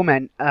in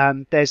Torment.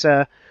 There's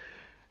a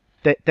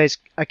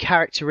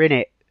character in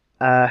it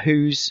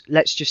who's,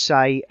 let's just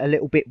say, a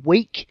little bit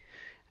weak,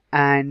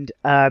 and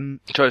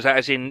so is that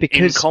as in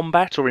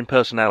combat or in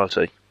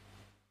personality?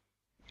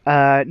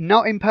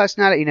 Not in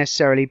personality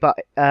necessarily, but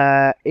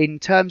in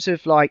terms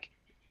of like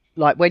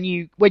like when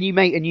you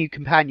meet a new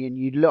companion,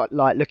 you look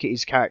at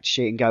his character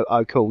sheet and go,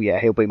 oh cool, yeah,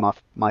 he'll be my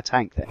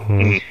tank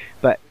then.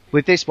 But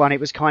with this one,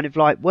 it was kind of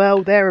like,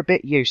 well, they're a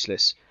bit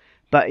useless.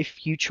 But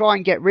if you try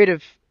and get rid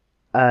of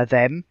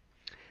them,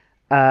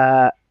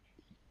 the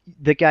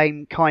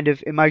game kind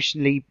of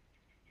emotionally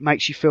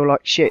makes you feel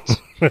like shit.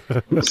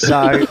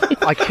 So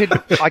I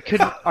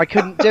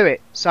couldn't do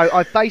it. So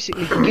I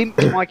basically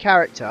gimped my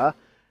character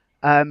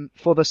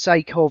for the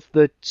sake of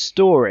the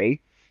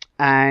story.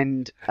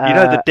 And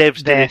the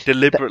devs did it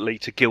deliberately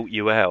to guilt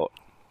you out.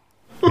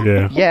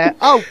 Yeah. Yeah.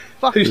 Oh,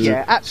 fuck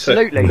yeah,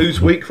 absolutely. So who's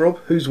weak, Rob?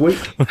 Who's weak?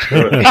 But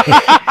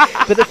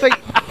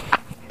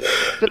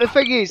the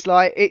thing is,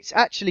 like, it's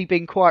actually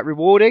been quite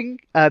rewarding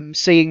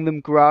seeing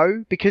them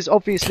grow, because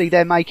obviously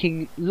they're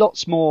making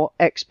lots more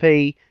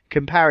XP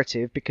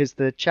comparative because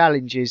the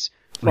challenge is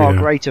far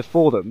greater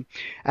for them,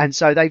 and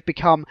so they've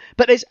become.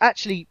 But there's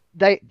actually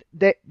there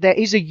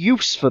is a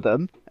use for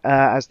them,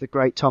 as the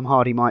great Tom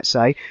Hardy might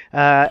say,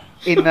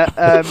 in that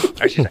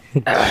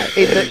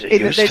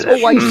there's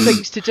always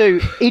things to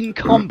do in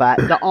combat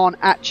that aren't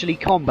actually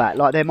combat.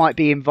 Like there might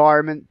be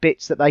environment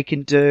bits that they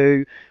can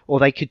do, or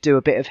they could do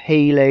a bit of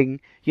healing.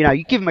 You know,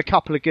 you give them a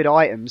couple of good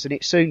items and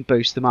it soon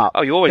boosts them up.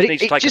 Oh, you always need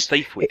to take a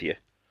thief with you.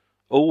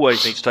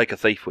 Always need to take a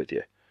thief with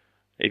you.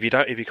 If you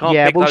can't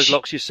pick those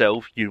locks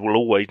yourself, you will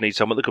always need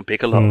someone that can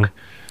pick a lock.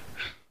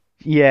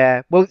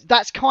 Yeah, well,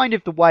 that's kind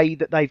of the way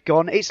that they've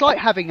gone. It's like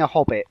having a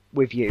hobbit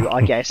with you,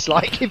 I guess.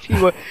 Like if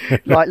you were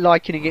like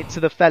likening it to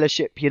the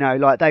Fellowship, you know,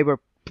 like they were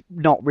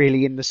not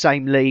really in the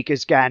same league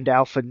as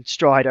Gandalf and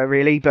Strider,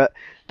 really, but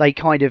they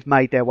kind of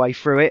made their way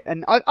through it.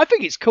 And I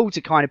think it's cool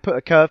to kind of put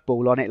a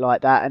curveball on it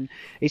like that, and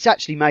it's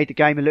actually made the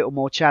game a little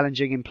more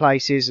challenging in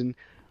places, and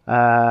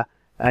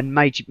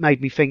made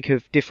me think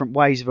of different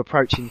ways of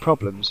approaching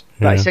problems.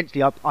 But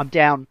essentially, I'm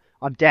down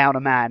a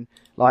man.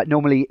 Like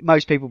normally,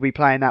 most people will be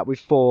playing that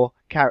with 4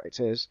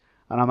 characters,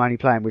 and I'm only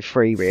playing with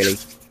 3, really,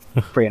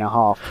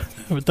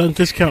 3.5. But don't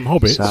discount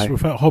hobbits. So,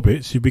 without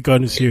hobbits, you'd be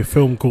going to see a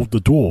film called The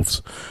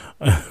Dwarves.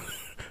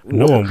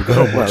 No one would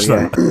go and watch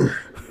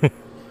that.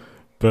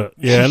 But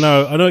yeah,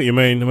 no, I know what you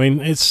mean. I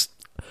mean,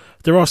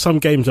 there are some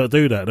games that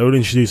do that. They'll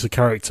introduce a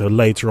character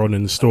later on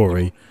in the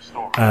story,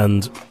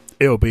 and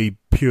it'll be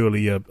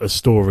purely a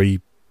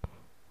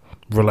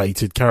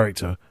story-related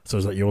character. So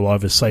it's like you'll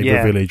either save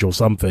a village or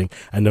something,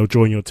 and they'll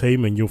join your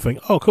team, and you'll think,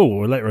 oh, cool.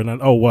 Or later on,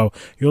 oh, well,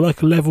 you're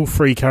like a level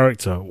 3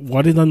 character.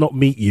 Why did I not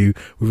meet you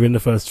within the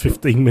first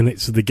 15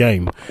 minutes of the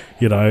game?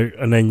 You know,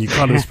 and then you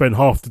kind of spend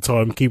half the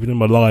time keeping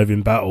them alive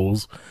in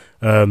battles,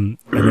 and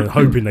then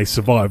hoping they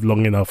survive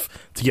long enough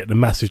to get the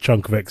massive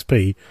chunk of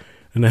XP.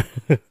 And then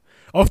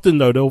often,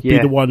 though, they'll be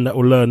the one that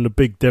will learn the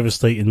big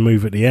devastating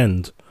move at the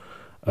end,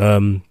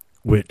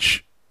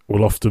 which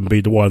will often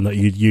be the one that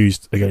you'd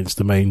used against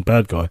the main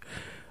bad guy.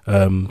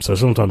 So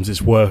sometimes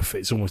it's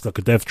almost like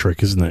a dev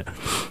trick, isn't it?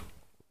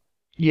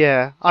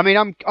 Yeah, I mean,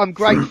 I'm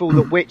grateful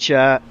that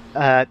Witcher,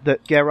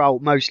 that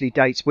Geralt mostly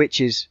dates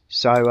witches,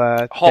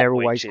 so they're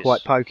always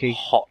quite pokey.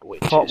 Hot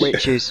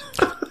witches.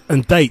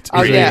 And date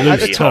is a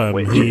loose term.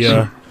 He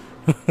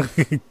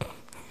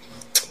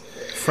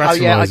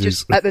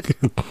fraternises.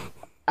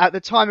 At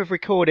the time of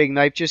recording,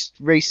 they've just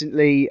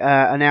recently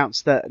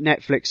announced that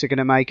Netflix are going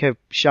to make a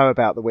show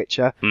about The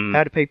Witcher.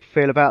 How do people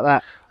feel about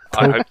that?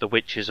 I hope the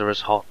witches are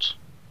as hot.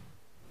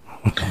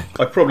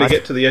 I'd probably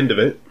get to the end of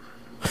it.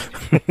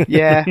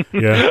 Yeah.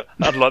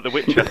 Unlike The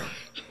Witcher.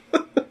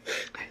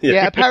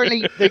 Yeah,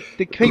 apparently the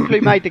people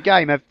who made the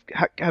game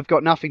have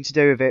got nothing to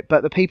do with it,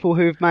 but the people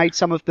who have made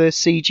some of the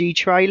CG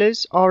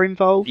trailers are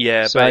involved.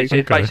 Yeah, so, but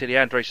basically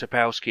Andrei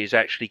Sapkowski is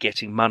actually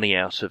getting money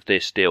out of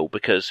this deal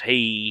because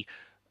he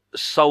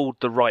sold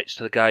the rights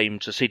to the game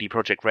to CD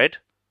Projekt Red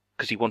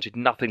because he wanted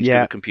nothing to do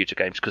with computer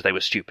games because they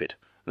were stupid.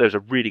 There was a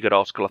really good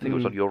article, I think it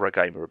was on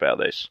Eurogamer, about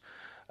this.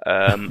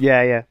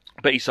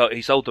 But he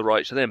sold the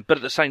rights to them. But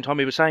at the same time,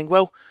 he was saying,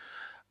 well,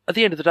 at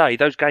the end of the day,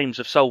 those games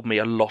have sold me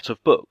a lot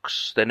of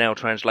books. They're now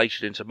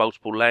translated into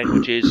multiple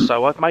languages,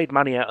 so I've made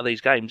money out of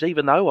these games,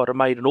 even though I'd have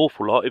made an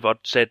awful lot if I'd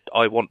said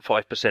I want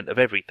 5% of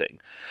everything.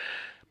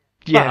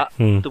 But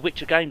the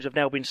Witcher games have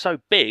now been so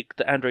big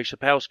that Andrei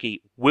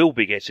Sapkowski will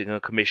be getting a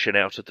commission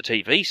out of the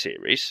TV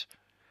series.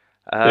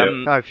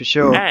 Oh, for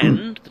sure.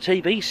 And the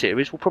TV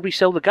series will probably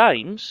sell the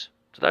games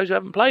to those who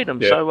haven't played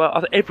them. So I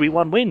think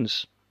everyone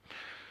wins.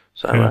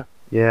 So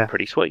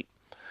pretty sweet.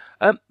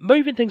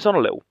 Moving things on a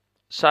little.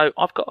 So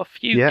I've got a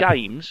few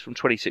games from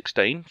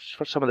 2016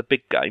 for some of the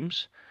big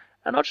games,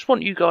 and I just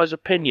want you guys'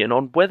 opinion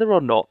on whether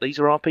or not these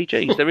are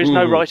RPGs. There is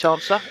no right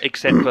answer,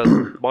 except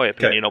for my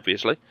opinion,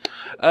 obviously.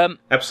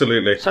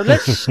 Absolutely. So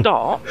let's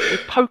start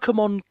with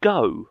Pokemon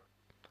Go.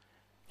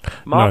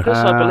 Marcus,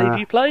 I believe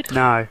you played?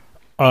 No.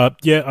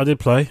 Yeah, I did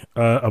play.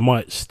 I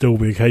might still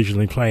be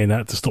occasionally playing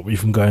that to stop you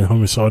from going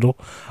homicidal.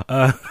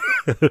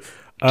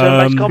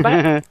 Turn-based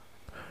combat?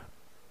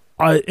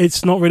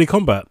 It's not really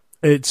combat.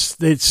 It's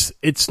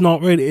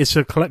not really. It's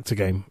a collector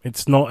game.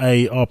 It's not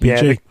a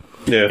RPG.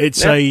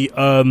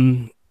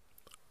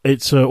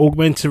 It's a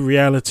augmented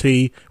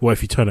reality. Well,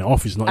 if you turn it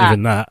off, it's not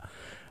even that.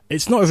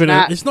 It's not even an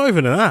app. It's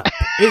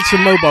a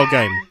mobile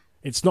game.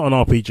 It's not an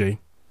RPG.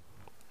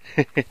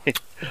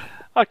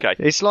 Okay.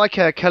 It's like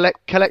a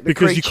collect the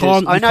Because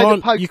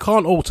creatures. you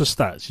can't alter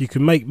stats. You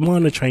can make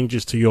minor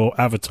changes to your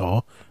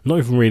avatar, not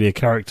even really a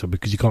character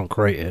because you can't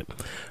create it.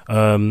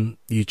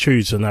 You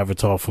choose an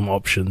avatar from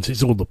options.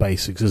 It's all the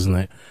basics, isn't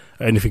it?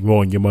 Anything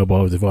more on your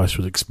mobile device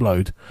would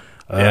explode.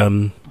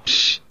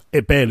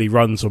 It barely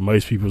runs on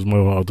most people's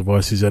mobile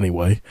devices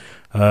anyway.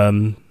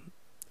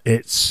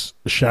 It's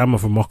a sham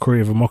of a mockery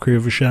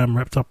of a sham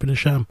wrapped up in a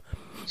sham.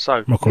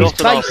 So, Mockery.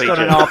 It's based on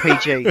an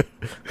RPG.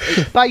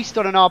 It's based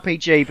on an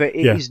RPG, but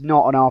it is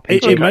not an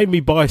RPG. It made me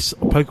buy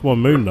Pokemon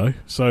Moon though,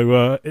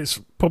 so it's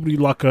probably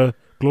like a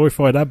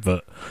glorified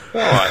advert.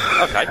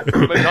 Alright, okay.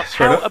 Moving on.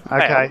 How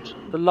about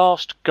The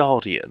Last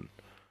Guardian?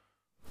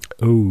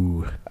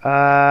 Ooh.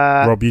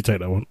 Rob, you take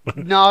that one.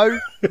 No,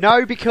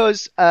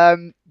 because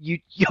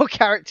your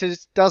character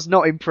does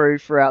not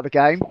improve throughout the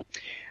game.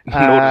 Nor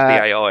does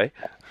the AI.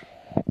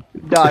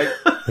 No,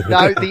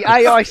 the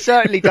AI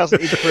certainly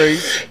doesn't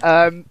improve.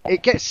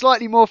 It gets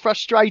slightly more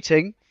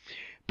frustrating,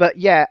 but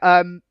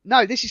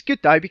no, this is good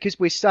though because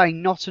we're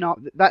saying not an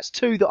RPG. That's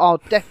two that are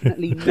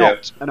definitely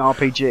not an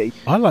RPG.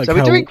 I like. So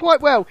we're doing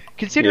quite well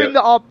considering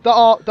that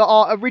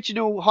our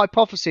original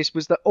hypothesis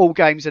was that all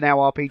games are now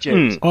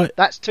RPGs.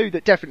 That's two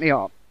that definitely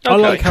are. I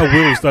like how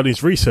Will's done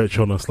his research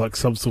on us like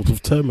some sort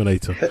of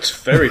Terminator. That's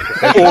very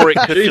professional. Or it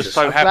could just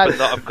so happen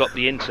that I've got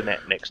the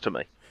internet next to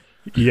me.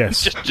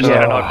 Yes. Just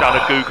I've done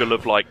a Google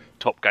of like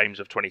top games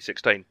of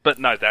 2016. But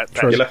no, that's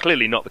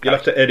clearly not the case. You'll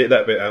have to edit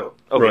that bit out.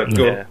 Okay. Right,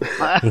 go on.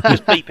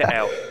 Just beep it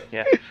out.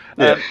 Yeah.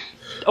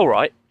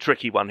 Alright,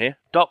 tricky one here.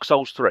 Dark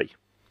Souls 3.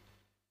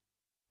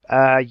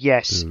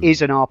 Yes,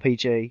 is an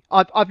RPG.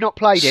 I've not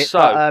played it. So,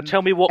 but,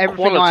 tell me what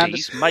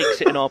qualities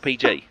makes it an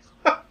RPG.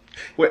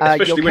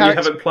 Especially when you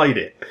haven't played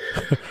it.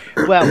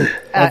 Well,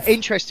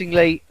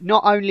 interestingly,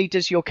 not only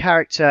does your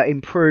character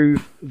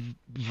improve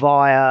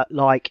via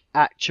like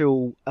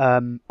actual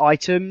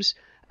items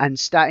and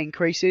stat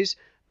increases,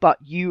 but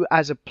you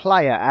as a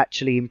player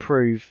actually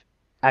improve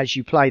as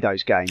you play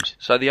those games.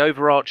 So the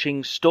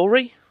overarching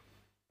story?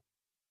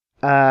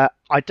 I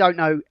don't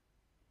know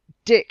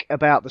dick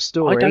about the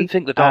story. I don't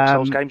think the Dark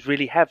Souls games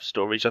really have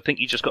stories. I think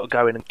you just got to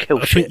go in and kill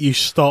shit. I think you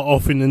start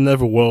off in the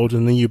Netherworld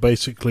and then you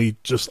basically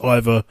just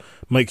either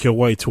make your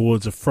way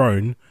towards a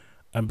throne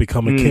and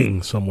become a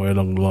king somewhere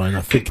along the line.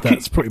 I think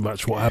that's pretty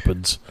much what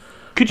happens.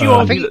 Could you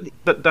argue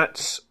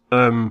that's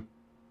the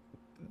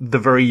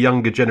very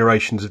younger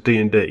generations of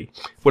D&D?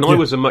 When I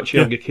was a much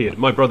younger kid,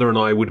 my brother and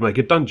I would make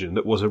a dungeon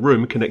that was a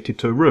room connected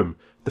to a room.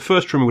 The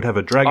first room would have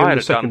a dragon,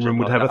 the second room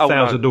would have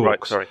 1,000 orcs.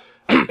 Right, sorry.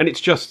 And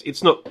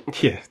it's not,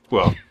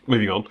 well,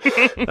 moving on.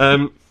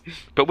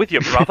 But with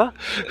your brother?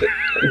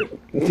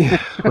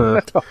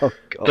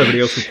 Nobody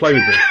else would play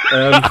with me.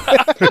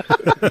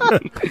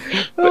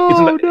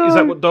 Is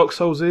that what Dark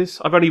Souls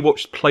is? I've only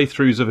watched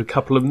playthroughs of a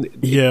couple of them.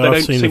 Yeah, they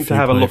don't seem to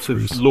have a lot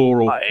of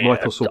lore or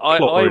mythos or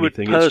plot or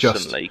anything. I would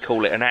personally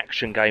call it an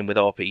action game with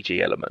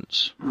RPG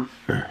elements.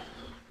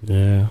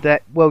 Yeah.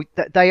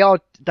 They are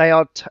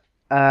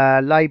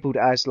labelled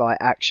as like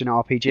action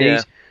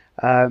RPGs.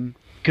 Yeah.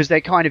 Because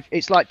they kind of,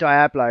 it's like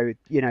Diablo,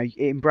 it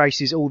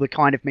embraces all the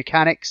kind of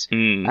mechanics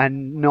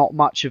and not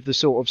much of the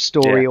sort of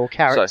story or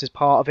characters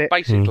part of it.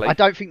 Basically, I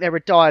don't think there are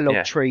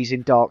dialogue trees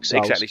in Dark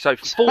Souls. Exactly. So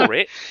for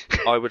it,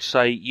 I would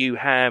say you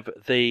have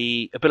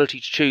the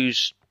ability to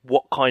choose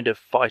what kind of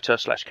fighter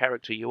 /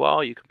 character you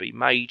are. You can be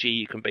magey,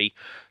 you can be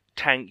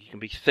tank, you can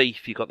be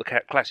thief. You've got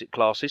the classic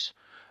classes.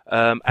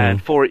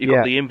 And for it, you've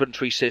got the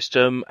inventory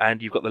system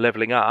and you've got the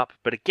levelling up.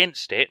 But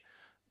against it,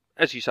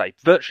 as you say,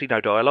 virtually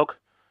no dialogue.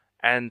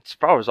 And as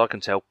far as I can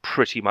tell,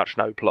 pretty much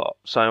no plot.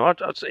 So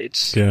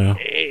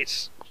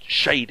it's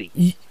shady.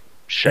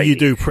 You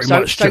do pretty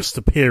much just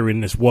appear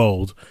in this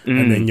world,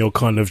 and then you're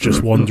kind of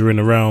just wandering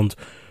around,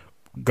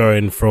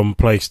 going from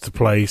place to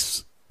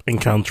place,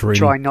 encountering,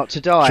 trying not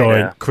to die,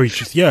 giant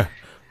creatures.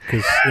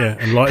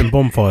 And lighting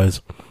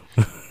bonfires.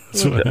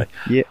 Okay.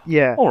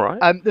 Yeah. All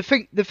right. The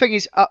thing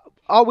is,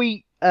 are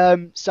we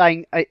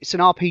saying it's an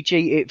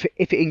RPG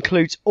if it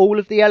includes all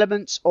of the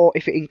elements, or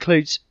if it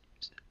includes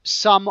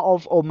some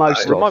of or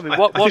most of? Remind me,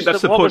 what was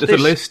the point of the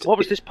list? What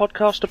was this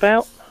podcast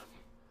about?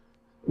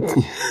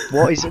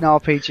 What is an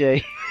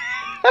RPG?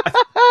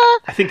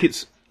 I think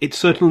it's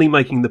certainly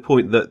making the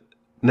point that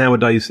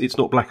nowadays it's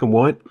not black and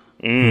white.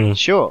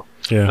 Sure.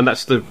 Yeah. And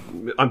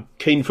I'm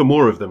keen for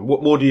more of them.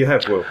 What more do you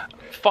have, Will?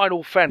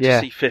 Final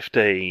Fantasy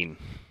 15.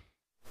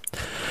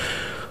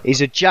 Is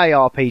a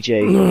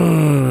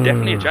JRPG.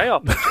 Definitely a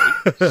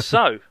JRPG.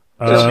 So,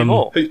 tell me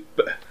more.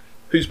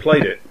 Who's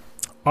played it?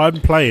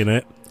 I'm playing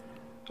it.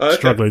 Okay.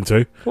 Struggling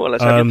to. Well,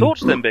 let's have your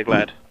thoughts then, big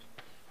lad.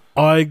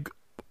 I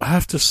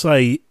have to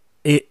say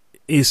it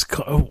is.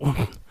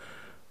 I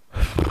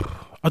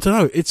don't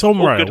know. It's on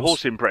rails. Good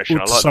horse impression.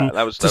 I like that.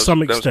 That was to some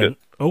that extent.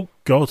 Was oh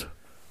God.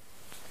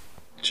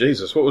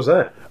 Jesus, what was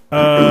that?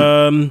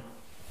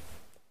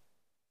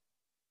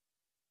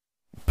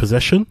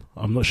 Possession?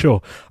 I'm not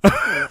sure.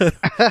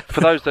 For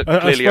those that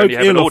clearly only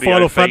have an audio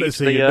Final feed,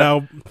 Fantasy,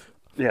 now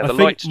Yeah, I the think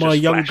lights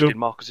just flashed in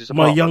Marcus's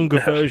my apartment. younger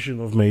version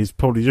of me has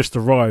probably just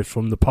arrived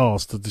from the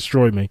past to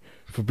destroy me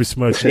for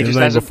besmirching the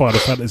name of Final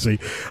Fantasy.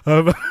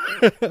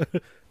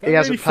 He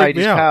hasn't paid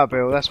his power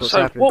bill, that's what's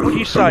happened. What would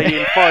you say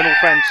in Final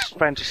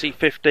Fantasy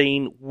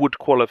 15 would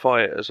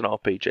qualify it as an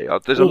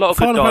RPG? There's a lot of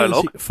good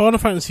dialogue. Final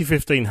Fantasy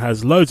 15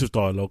 has loads of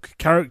dialogue.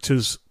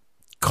 Characters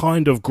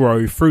kind of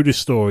grow through the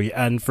story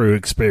and through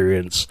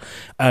experience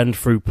and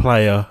through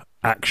player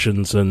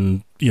actions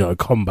and,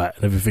 combat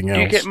and everything else.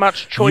 Do you get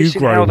much choice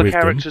in how the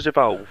characters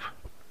evolve?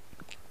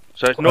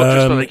 So it's not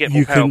just that they get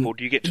more powerful.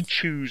 Do you get to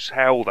choose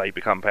how they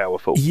become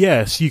powerful?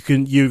 Yes, you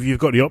can. You've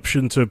got the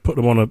option to put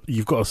them on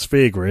you've got a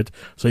sphere grid,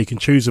 so you can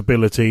choose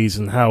abilities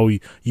and how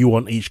you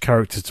want each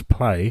character to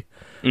play.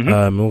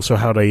 Mm-hmm. Also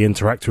how they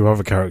interact with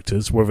other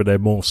characters, whether they're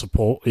more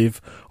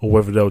supportive or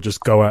whether they'll just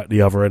go at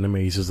the other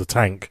enemies as a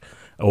tank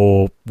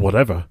or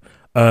whatever.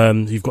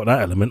 You've got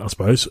that element, I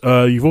suppose.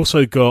 You've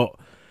also got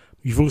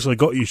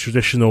your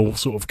traditional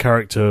sort of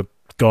character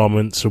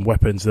garments and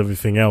weapons and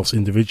everything else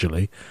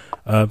individually.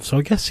 So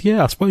I guess,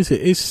 I suppose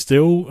it is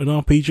still an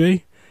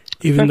RPG,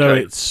 even though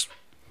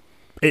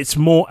it's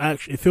more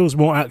action. It feels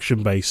more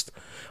action based.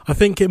 I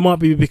think it might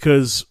be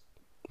because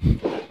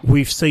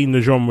we've seen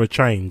the genre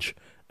change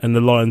and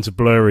the lines are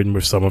blurring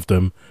with some of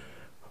them,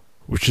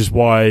 which is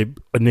why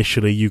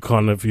initially you'd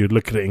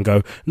look at it and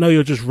go, no,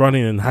 you're just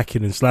running and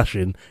hacking and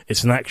slashing.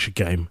 It's an action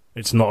game.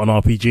 It's not an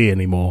RPG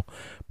anymore.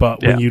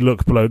 But when you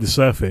look below the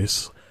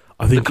surface,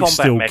 I think it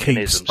still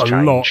keeps a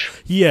lot.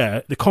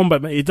 Yeah, the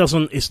combat, it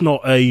doesn't, it's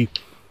not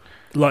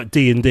like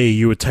D&D,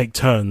 you would take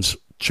turns,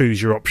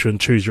 choose your option,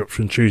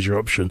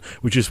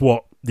 which is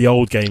what the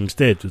old games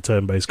did, the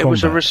turn-based combat.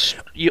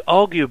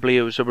 Arguably,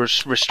 it was a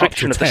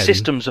restriction of the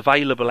systems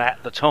available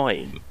at the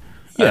time.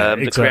 That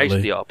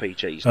created the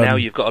RPGs. Now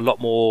you've got a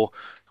lot more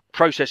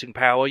processing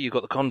power, you've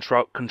got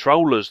the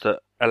controllers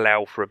that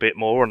allow for a bit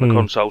more on the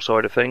console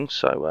side of things,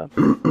 so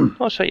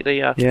I'll say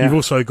You've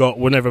also got,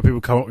 whenever people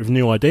come up with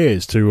new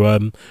ideas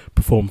to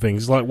perform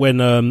things, like when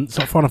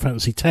Final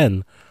Fantasy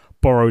X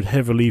borrowed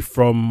heavily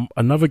from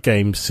another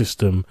game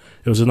system.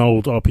 It was an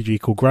old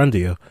RPG called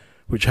Grandia,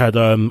 which had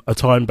a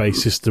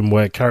time-based system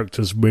where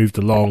characters moved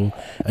along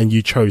and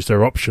you chose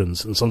their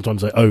options, and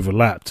sometimes they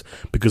overlapped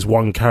because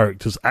one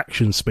character's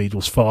action speed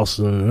was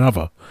faster than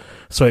another.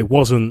 So it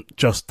wasn't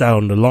just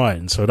down the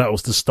line. So that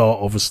was the start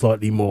of a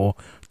slightly more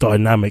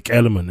dynamic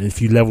element. And if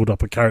you leveled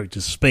up a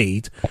character's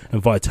speed and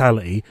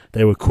vitality,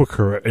 they were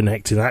quicker at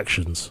enacting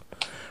actions.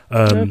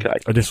 And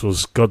this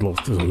was, this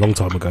was a long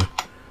time ago.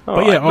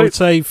 I would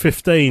say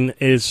 15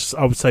 is,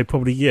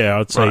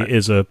 it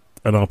is an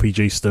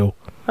RPG still.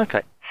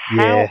 Okay.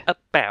 How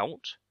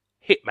about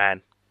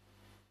Hitman?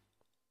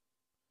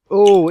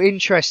 Oh,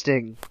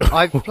 interesting.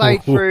 I've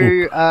played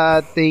through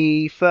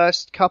the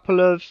first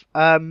couple of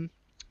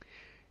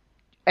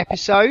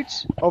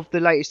episodes of the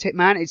latest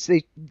Hitman.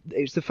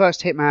 It's the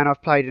first Hitman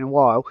I've played in a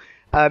while.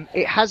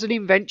 It has an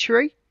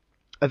inventory,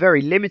 a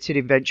very limited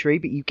inventory,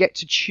 but you get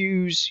to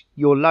choose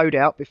your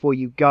loadout before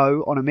you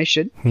go on a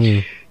mission.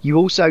 You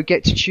also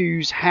get to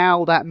choose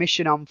how that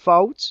mission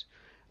unfolds,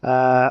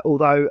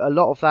 although a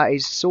lot of that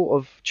is sort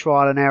of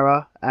trial and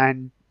error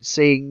and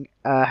seeing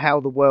how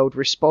the world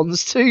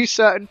responds to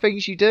certain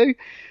things you do.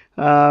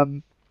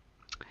 There's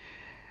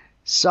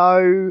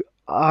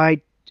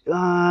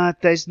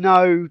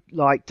no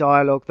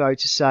dialogue though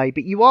to say,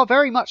 but you are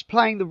very much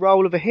playing the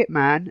role of a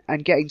hitman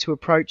and getting to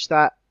approach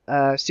that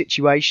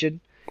situation.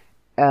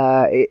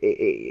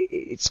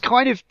 It's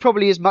kind of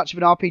probably as much of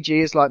an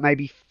RPG as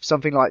maybe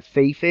something like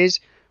Thief is,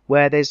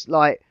 where there's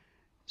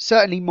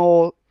certainly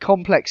more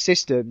complex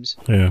systems,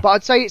 but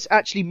I'd say it's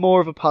actually more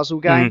of a puzzle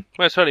game.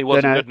 Well, it certainly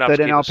wasn't good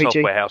enough to keep the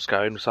software house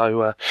going,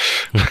 so...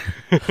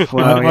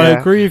 I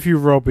agree with you,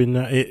 Rob, in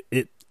that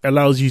it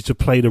allows you to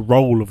play the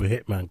role of a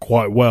hitman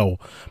quite well,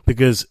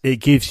 because it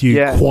gives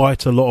you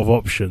quite a lot of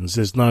options.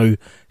 There's no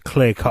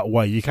clear-cut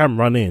way. You can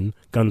run in,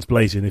 guns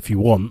blazing, if you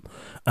want,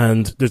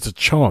 and there's a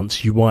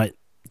chance you might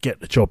get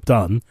the job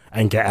done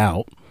and get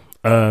out.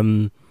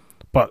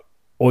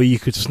 Or you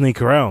could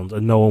sneak around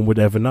and no one would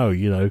ever know,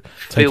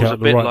 take out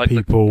the right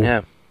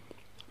people.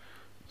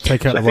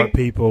 Take out the right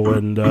people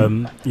and,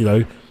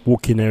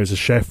 walk in there as a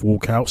chef,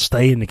 walk out,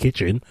 stay in the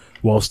kitchen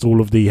whilst all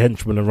of the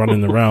henchmen are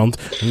running around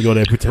and you're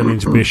there pretending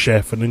to be a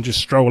chef and then just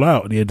stroll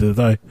out at the end of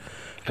the day.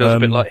 Feels a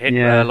bit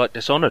like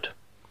Dishonored.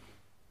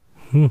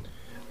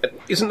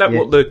 Isn't that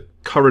what the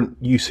current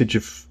usage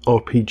of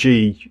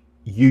RPG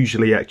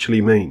usually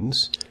actually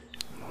means?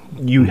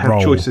 You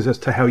have choices as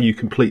to how you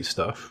complete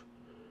stuff.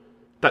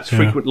 That's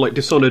frequent, like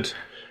Dishonored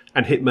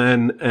and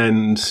Hitman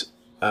and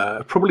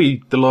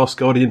probably The Last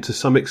Guardian to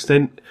some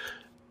extent.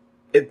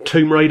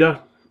 Tomb Raider,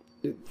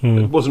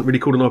 it wasn't really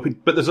called an RPG,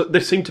 but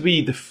there seem to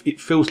be, it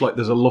feels like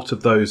there's a lot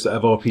of those that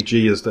have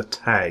RPG as the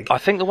tag. I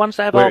think the ones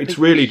that have where RPG... it's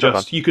really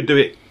just, you could do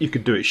it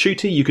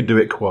shooty, you could do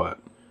it quiet.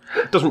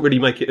 It doesn't really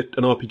make it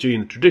an RPG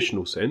in a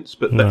traditional sense,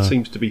 but that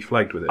seems to be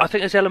flagged with it. I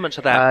think there's elements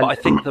of that, but I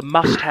think the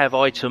must-have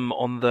item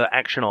on the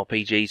action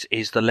RPGs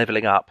is the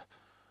levelling up.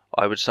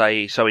 I would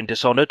say, so in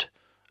Dishonored,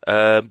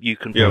 You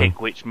can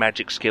pick which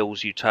magic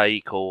skills you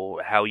take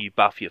or how you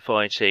buff your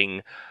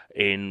fighting.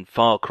 In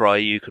Far Cry,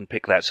 you can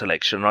pick that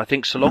selection. And I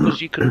think so long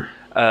as you can,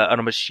 and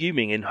I'm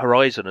assuming in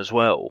Horizon as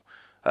well,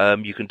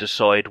 you can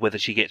decide whether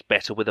she gets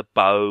better with a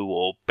bow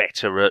or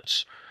better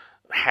at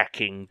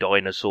hacking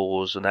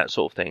dinosaurs and that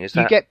sort of thing.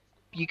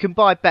 You can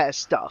buy better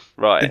stuff,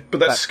 right? But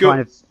that's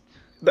skill.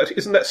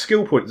 Isn't that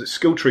skill points? It's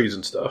skill trees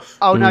and stuff.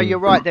 Oh no, you're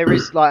right. There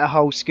is like a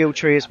whole skill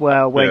tree as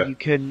well where you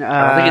can.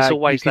 I think it's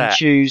always you can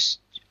choose.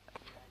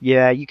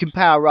 Yeah, you can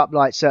power up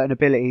like certain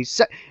abilities.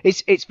 So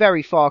it's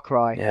very Far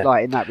Cry,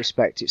 like in that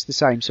respect. It's the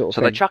same sort of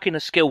thing. So they chuck in a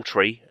skill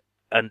tree,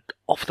 and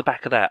off the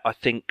back of that, I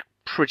think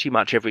pretty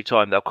much every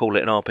time they'll call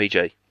it an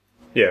RPG.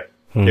 Yeah.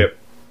 Yep.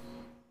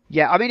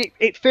 Yeah, I mean,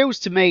 it feels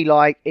to me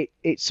like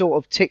it sort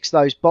of ticks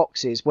those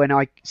boxes. When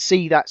I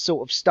see that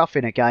sort of stuff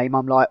in a game,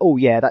 I'm like, oh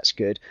yeah, that's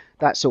good.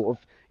 That sort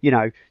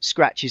of,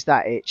 scratches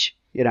that itch.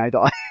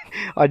 That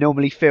I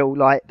normally feel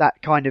like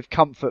that kind of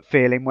comfort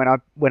feeling when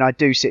I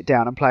do sit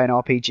down and play an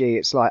RPG.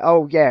 It's like,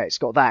 oh yeah, it's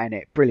got that in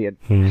it, brilliant.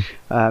 And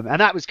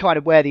that was kind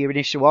of where the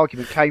initial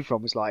argument came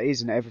from. Was like,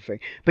 isn't it everything?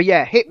 But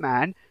yeah,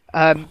 Hitman.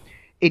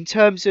 In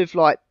terms of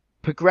like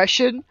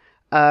progression,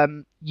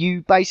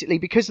 you basically,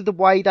 because of the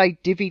way they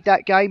divvied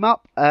that game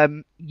up,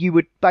 you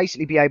would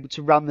basically be able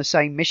to run the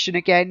same mission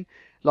again,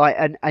 like,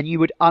 and you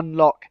would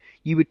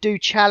do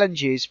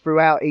challenges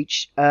throughout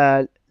each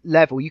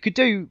level. You could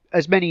do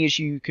as many as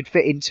you could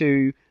fit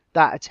into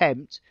that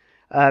attempt,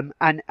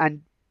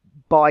 and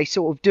by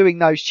sort of doing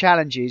those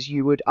challenges,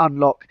 you would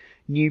unlock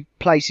new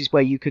places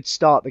where you could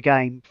start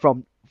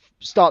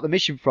the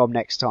mission from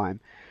next time.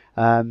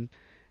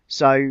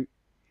 So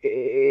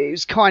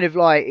it's kind of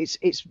like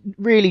it's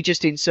really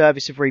just in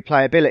service of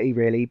replayability,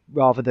 really,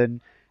 rather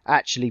than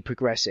actually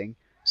progressing.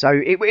 So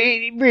it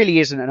really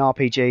isn't an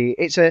RPG.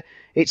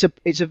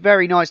 It's a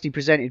very nicely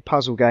presented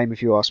puzzle game,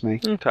 if you ask me.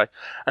 Okay,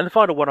 and the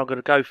final one I'm going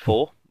to go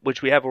for,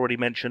 which we have already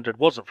mentioned and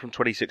wasn't from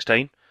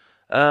 2016,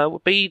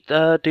 would be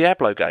the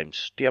Diablo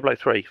games, Diablo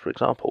 3, for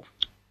example.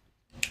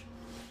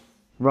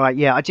 Right,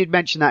 yeah, I did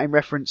mention that in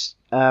reference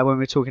when we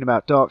were talking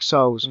about Dark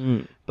Souls,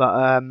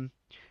 but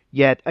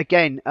yeah,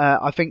 again,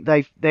 I think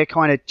they're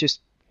kind of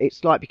just,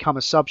 it's like become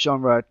a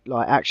subgenre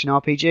like action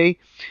RPG.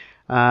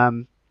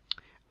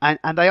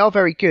 And they are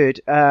very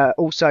good.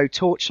 Also,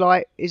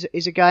 Torchlight is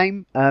a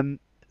game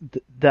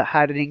that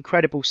had an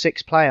incredible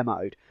 6-player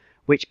mode,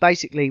 which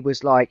basically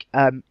was like,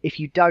 if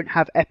you don't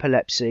have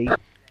epilepsy,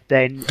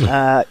 then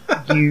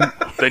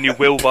you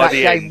will by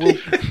the end.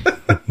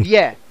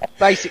 Yeah,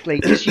 basically,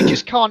 because you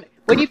just can't.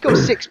 When you've got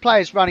 6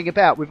 players running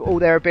about with all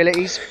their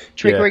abilities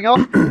triggering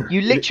off,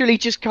 you literally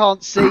just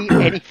can't see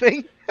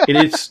anything.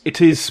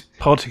 It is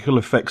particle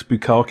effects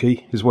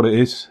bukkake is what it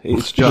is.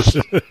 It's just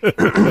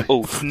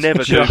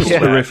never Google that.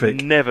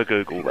 Horrific. Never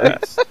Google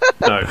that.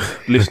 No,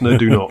 listener,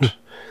 do not.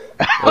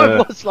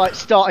 I was like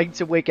starting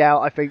to wig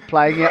out. I think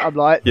playing it, I'm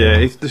like, yeah,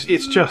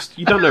 it's just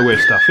you don't know where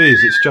stuff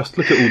is. It's just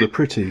look at all the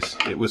pretties.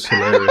 It was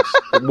hilarious.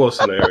 It was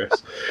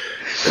hilarious.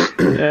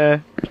 Yeah.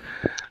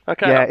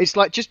 Okay. Yeah, it's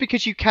like just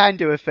because you can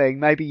do a thing,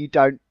 maybe you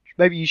don't.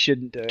 Maybe you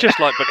shouldn't do it. Just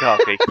like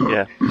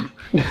bukkake.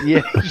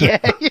 Yeah. Yeah.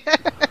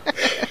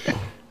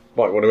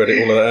 Might want to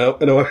edit all of that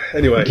out.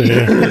 Anyway.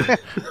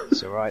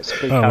 It's alright.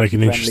 Make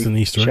an interesting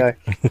Easter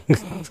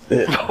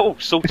egg.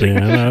 Salty. Yeah,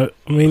 no,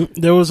 I mean,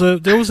 there was a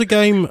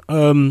game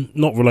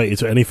not related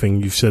to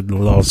anything you've said in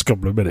the last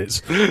couple of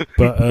minutes,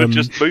 but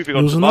just moving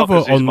on. There was another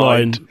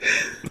online.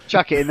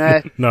 Chuck it in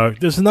there. No,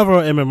 there's another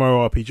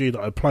MMORPG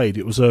that I played.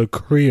 It was a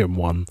Korean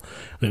one,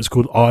 and it was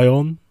called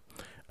Ion,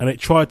 and it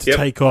tried to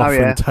take off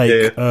and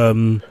take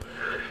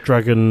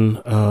Dragon.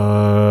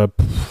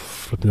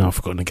 I've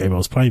forgotten the game I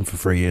was playing for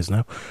 3 years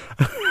now.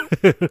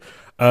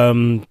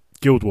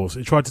 Guild Wars.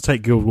 It tried to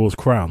take Guild Wars'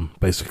 crown,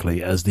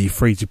 basically, as the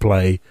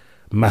free-to-play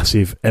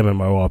massive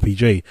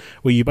MMORPG,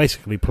 where you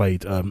basically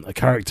played a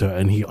character,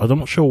 and I'm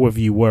not sure whether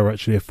you were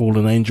actually a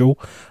fallen angel,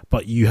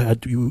 but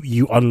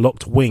you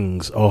unlocked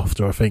wings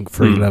after, I think,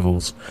 3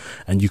 levels,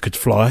 and you could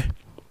fly,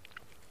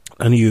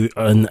 and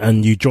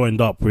you joined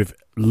up with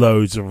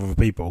loads of other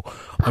people.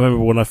 I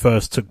remember when I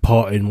first took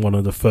part in one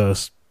of the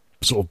first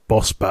sort of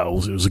boss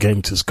battles, it was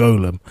against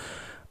Golem,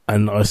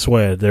 and I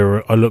swear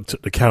I looked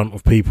at the count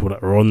of people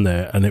that were on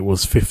there, and it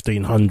was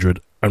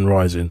 1,500 and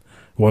rising,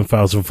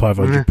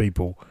 1,500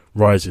 people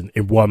rising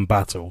in one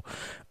battle,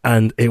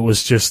 and it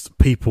was just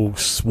people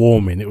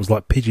swarming. It was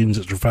like pigeons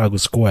at Trafalgar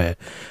Square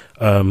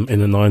in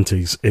the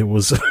 90s. It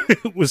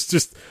was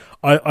just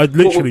I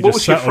literally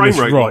just sat on this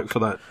rock. Like for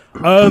that?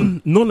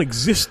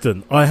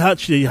 Non-existent. I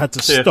actually had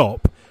to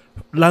stop,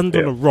 land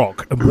on a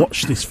rock, and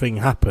watch this thing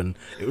happen.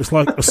 It was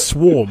like a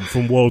swarm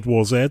from World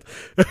War Z.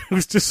 It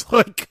was just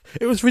like,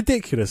 it was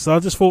ridiculous. So I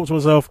just thought to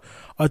myself,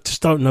 I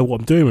just don't know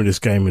what I'm doing with this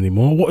game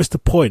anymore. What is the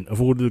point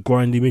of all the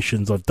grindy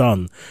missions I've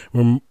done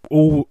when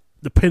all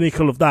the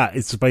pinnacle of that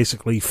is to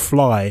basically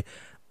fly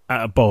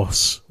at a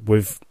boss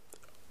with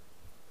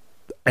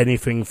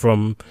anything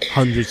from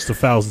hundreds to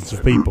thousands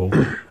of people,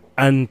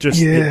 and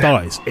just it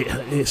dies.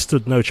 It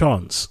stood no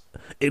chance.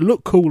 It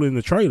looked cool in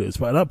the trailers,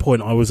 but at that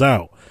point I was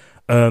out.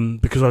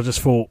 Because I just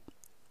thought,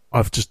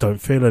 I just don't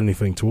feel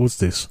anything towards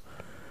this.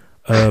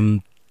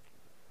 And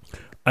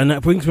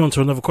that brings me on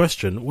to another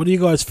question. What do you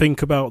guys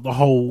think about the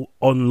whole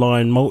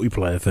online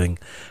multiplayer thing?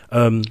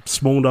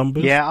 Small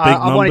numbers, big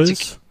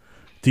numbers?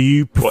 Do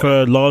you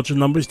prefer larger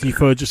numbers? Do you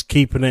prefer just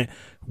keeping it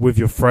with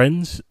your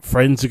friends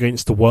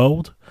against the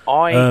world?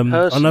 I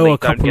personally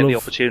don't get the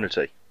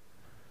opportunity.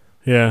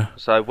 Yeah.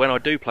 So when I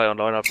do play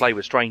online, I play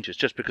with strangers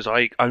just because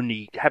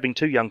having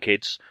 2 young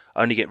kids,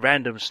 I only get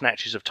random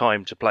snatches of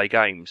time to play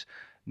games.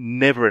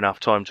 Never enough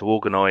time to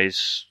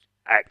organise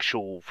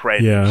actual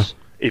friends,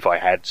 if I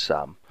had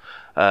some,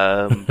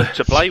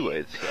 to play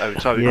with.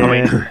 So, I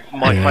mean,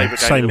 my favourite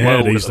game in the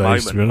world at the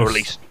moment, or at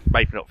least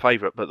maybe not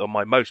favourite, but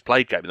my most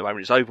played game at the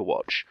moment is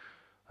Overwatch.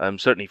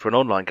 Certainly for an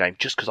online game,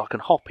 just because I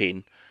can hop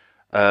in.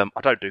 I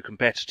don't do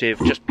competitive,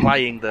 just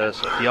playing the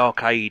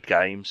arcade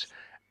games.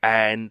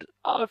 And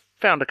I've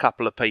found a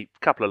couple of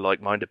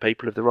like-minded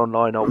people. If they're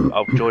online,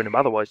 I'll join them.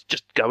 Otherwise,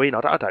 just go in.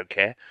 I don't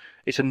care.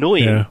 It's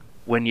annoying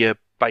when you're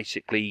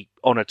basically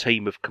on a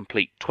team of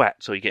complete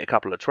twats, or you get a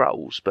couple of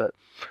trolls. But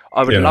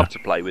I would love to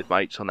play with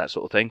mates on that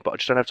sort of thing, but I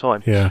just don't have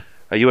time. Yeah.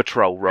 Are you a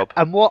troll, Rob?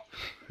 And what?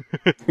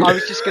 I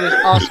was just going to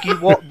ask you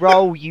what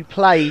role you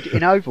played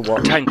in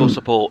Overwatch. Tank or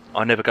support.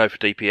 I never go for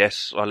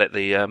DPS. I let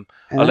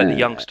the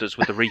youngsters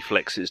with the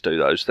reflexes do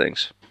those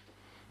things.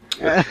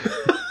 No,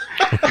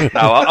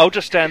 I'll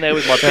just stand there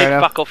with my big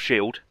fuck-off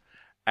shield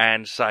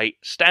and say,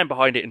 stand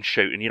behind it and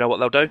shoot. And you know what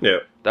they'll do? Yeah.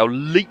 They'll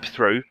leap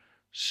through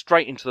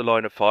straight into the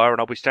line of fire, and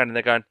I'll be standing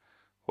there going,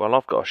 well,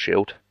 I've got a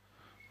shield.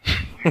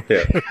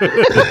 Yeah.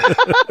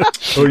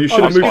 Oh, you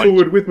should have moved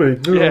forward with me.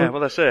 Yeah,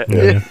 well, that's it.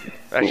 Yeah.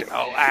 Actually,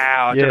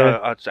 I don't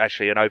know.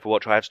 Actually, in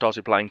Overwatch, I have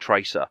started playing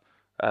Tracer,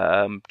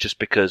 just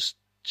because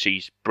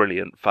she's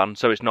brilliant fun.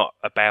 So it's not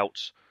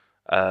about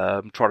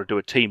trying to do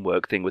a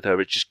teamwork thing with her.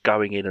 It's just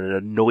going in and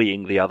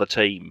annoying the other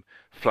team,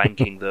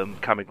 flanking them,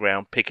 coming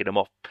round, picking them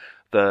off.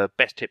 The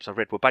best tips I've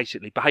read were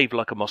basically behave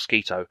like a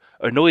mosquito.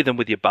 Annoy them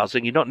with your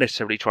buzzing. You're not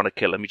necessarily trying to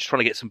kill them. You're just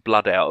trying to get some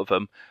blood out of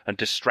them and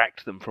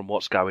distract them from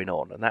what's going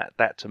on. And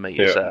that to me,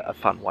 is a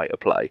fun way to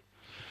play.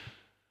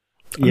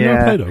 I've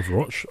never played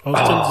Overwatch. I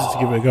was tempted to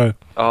give it a go.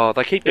 Oh,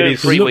 they keep doing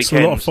 3 weekends. It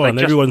looks a lot of fun.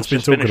 Everyone's been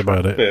talking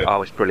about it. Yeah.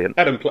 Oh, it's brilliant.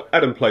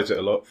 Adam plays it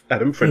a lot.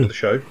 Adam, friend of the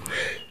show.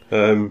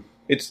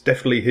 It's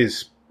definitely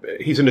his...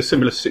 He's in a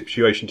similar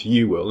situation to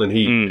you, Will, and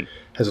he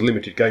has a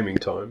limited gaming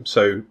time.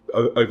 So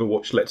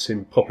Overwatch lets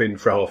him pop in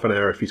for half an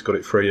hour if he's got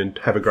it free and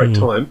have a great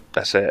time.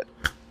 That's it.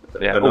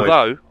 Yeah.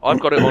 Although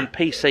I've got it on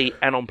PC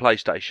and on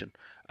PlayStation,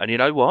 and you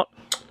know what?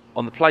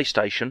 On the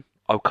PlayStation,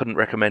 I couldn't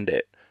recommend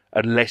it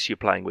unless you're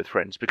playing with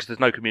friends because there's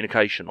no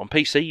communication. On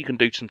PC, you can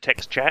do some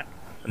text chat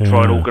and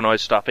try and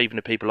organise stuff, even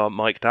if people aren't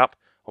mic'd up.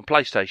 On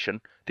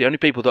PlayStation, the only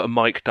people that are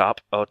mic'd up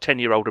are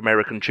 10-year-old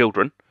American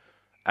children,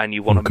 and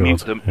you want to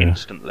mute them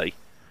instantly.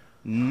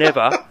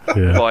 Never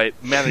have I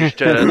managed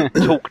to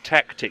talk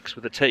tactics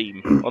with a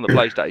team on the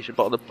PlayStation,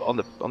 but on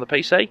the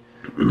PC,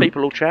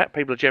 people will chat.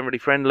 People are generally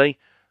friendly,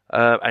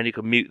 and you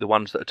can mute the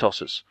ones that are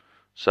tossers.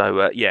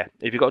 So if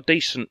you've got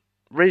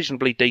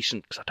reasonably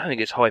decent, because I don't think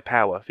it's high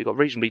power. If you've got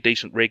reasonably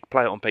decent rig,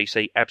 play it on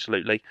PC.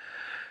 Absolutely.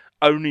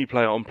 Only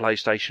play it on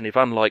PlayStation if,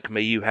 unlike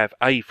me, you have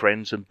A,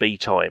 friends and B,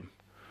 time.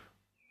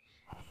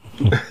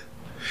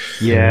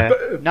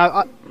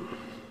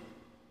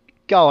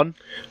 Go on.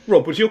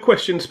 Rob, was your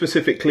question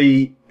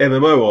specifically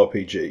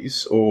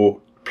MMORPGs or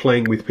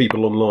playing with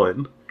people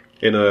online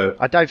in a...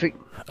 I don't think...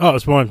 Oh,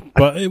 it's mine.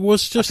 But it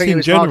was just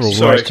in general.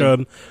 Like,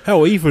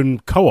 hell, even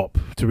co-op,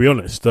 to be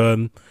honest,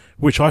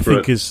 which I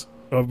think is...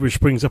 which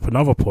brings up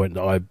another point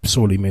that I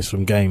sorely miss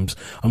from games.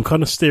 I'm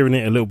kind of steering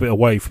it a little bit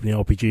away from the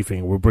RPG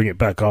thing. We'll bring it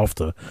back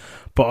after.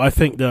 But I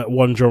think that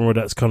one genre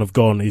that's kind of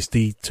gone is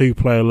the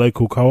 2-player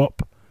local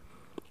co-op.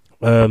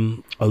 A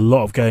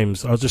lot of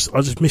games. I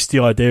just miss the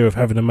idea of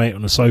having a mate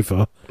on the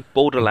sofa.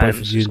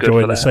 Borderlands is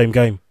enjoying the same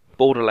game.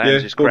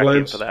 Borderlands is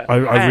cracking for that.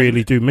 I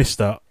really do miss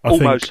that.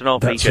 Almost an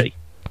RPG.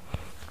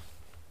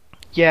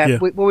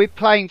 We're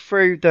playing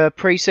through the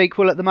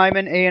pre-sequel at the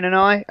moment, Ian and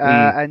I,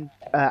 and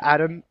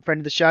Adam, friend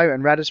of the show,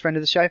 and Rada's friend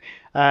of the show.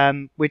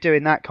 We're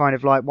doing that kind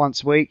of like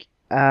once a week.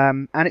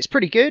 And it's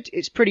pretty good.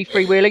 It's pretty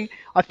freewheeling.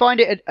 I find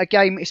it a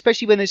game,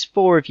 especially when there's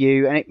 4 of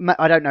you, and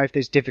I don't know if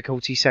there's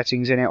difficulty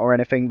settings in it or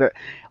anything, but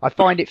I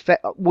find it...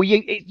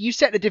 you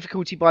set the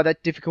difficulty by the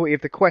difficulty of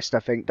the quest,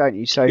 I think, don't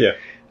you? So,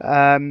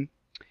 I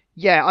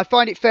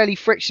find it fairly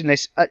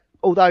frictionless,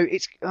 although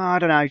it's... I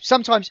don't know.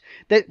 Sometimes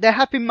there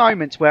have been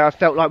moments where I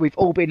felt like we've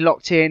all been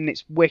locked in,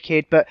 it's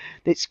wicked, but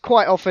it's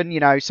quite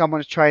often,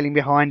 someone's trailing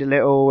behind a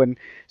little and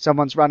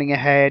someone's running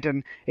ahead,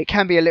 and it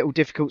can be a little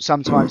difficult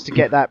sometimes to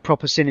get that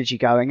proper synergy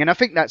going. And I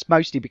think that's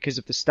mostly because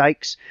of the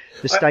stakes.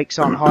 The stakes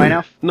aren't high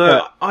enough.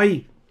 No,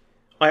 I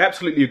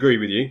absolutely agree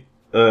with you.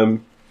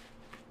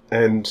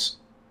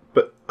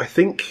 But I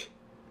think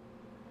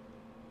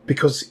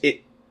because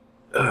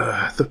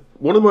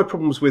one of my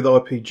problems with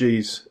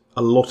RPGs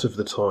a lot of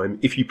the time,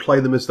 if you play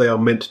them as they are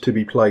meant to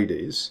be played,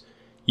 is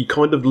you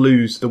kind of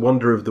lose the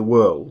wonder of the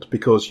world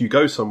because you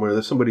go somewhere,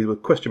 there's somebody with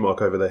a question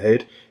mark over their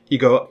head, you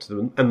go up to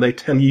them and they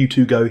tell you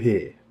to go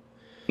here.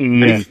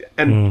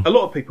 And a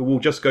lot of people will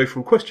just go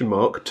from question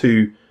mark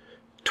to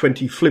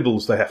 20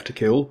 flibbles they have to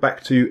kill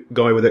back to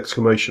guy with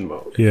exclamation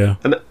mark. Yeah.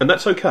 And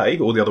that's okay,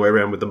 or the other way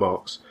around with the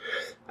marks.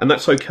 And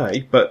that's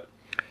okay, but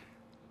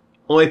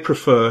I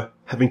prefer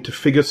having to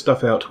figure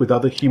stuff out with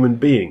other human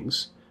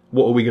beings.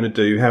 What are we going to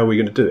do? How are we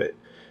going to do it?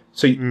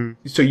 So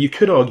you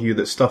could argue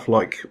that stuff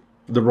like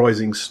The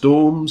Rising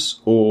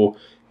Storms or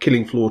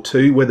Killing Floor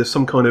 2, where there's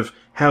some kind of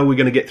how are we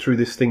going to get through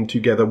this thing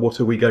together, what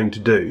are we going to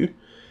do,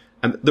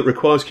 and that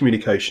requires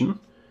communication.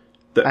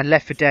 And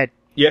Left 4 Dead.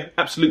 Yeah,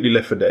 absolutely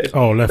Left 4 Dead.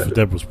 Oh, Left 4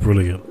 Dead was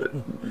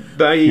brilliant.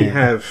 They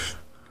have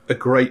a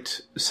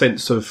great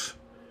sense of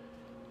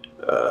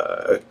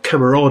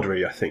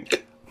camaraderie, I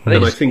think.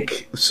 And I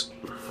think...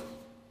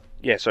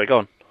 Yeah, sorry, go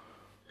on.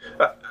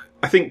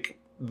 I think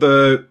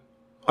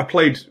I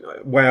played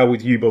WoW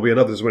with you, Bobby, and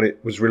others when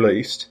it was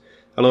released,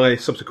 and I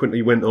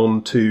subsequently went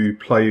on to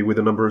play with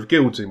a number of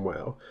guilds in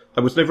WoW.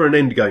 I was never an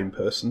endgame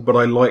person, but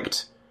I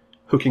liked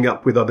hooking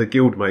up with other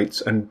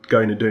guildmates and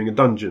going and doing a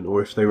dungeon,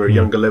 or if they were a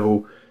younger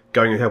level,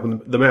 going and helping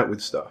them out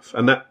with stuff.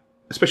 And that,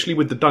 especially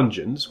with the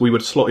dungeons, we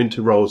would slot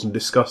into roles and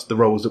discuss the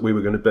roles that we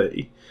were going to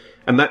be.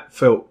 And that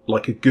felt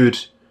like a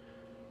good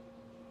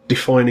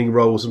defining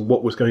roles and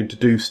what was going to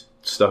do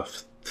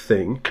stuff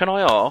thing. Can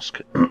I ask,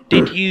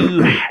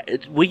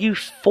 were you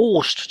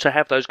forced to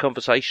have those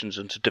conversations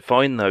and to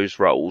define those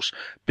roles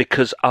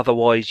because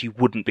otherwise you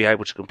wouldn't be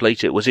able to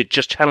complete it? Was it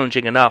just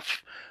challenging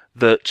enough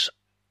that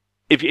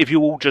if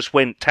you all just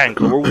went tank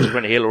or all just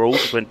went heal or all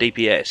just went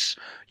DPS,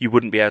 you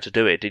wouldn't be able to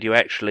do it? Did you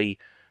actually,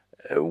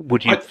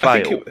 would you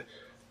fail?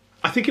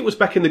 I think it was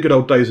back in the good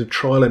old days of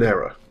trial and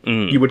error.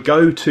 You would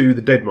go to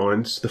the Dead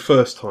Mines the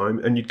first time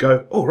and you'd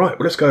go, oh, right,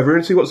 well, let's go over here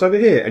and see what's over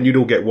here. And you'd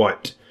all get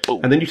wiped. Ooh.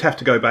 And then you'd have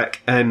to go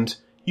back and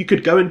you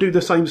could go and do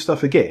the same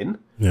stuff again,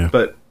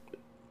 but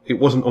it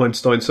wasn't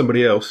Einstein,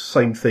 somebody else,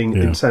 same thing,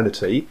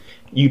 insanity.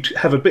 You'd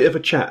have a bit of a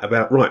chat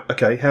about, right,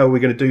 okay, how are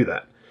we going to do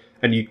that?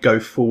 And you'd go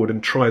forward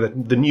and try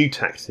the new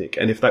tactic.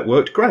 And if that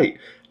worked, great.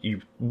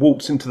 You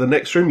waltz into the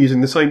next room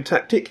using the same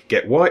tactic,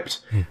 get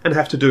wiped, and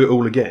have to do it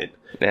all again.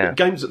 Yeah.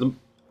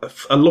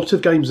 A lot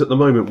of games at the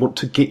moment want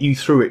to get you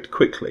through it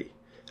quickly.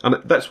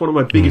 And that's one of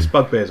my biggest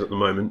bugbears at the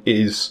moment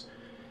is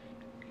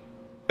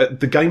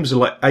the games are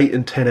like 8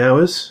 and 10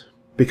 hours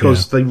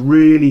because they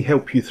really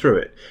help you through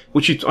it.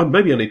 Which is,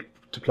 maybe I need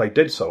to play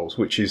Dead Souls,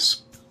 which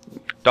is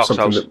Dark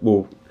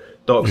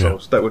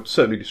Souls. That would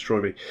certainly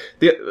destroy me.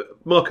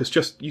 Marcus,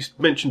 you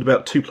mentioned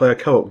about 2-player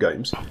co-op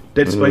games.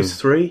 Dead Space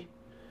 3?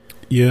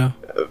 Yeah.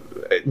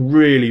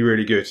 Really,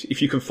 really good.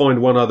 If you can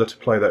find one other to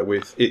play that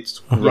with, it's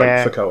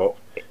great for co-op.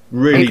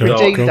 Really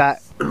dark.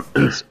 That.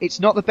 It's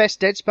not the best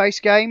Dead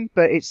Space game,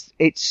 but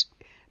it's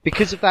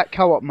because of that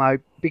co-op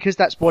mode, because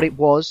that's what it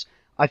was.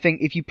 I think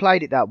if you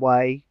played it that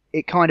way,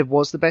 it kind of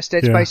was the best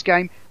Dead Space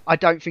game. I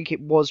don't think it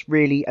was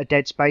really a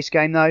Dead Space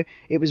game, though.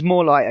 It was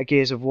more like a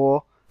Gears of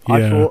War,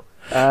 I thought.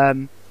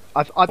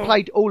 I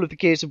played all of the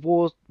Gears of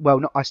War.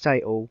 Well, I say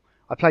all.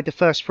 I played the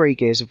first 3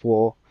 Gears of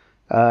War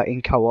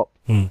in co-op,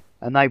 and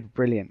they were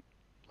brilliant.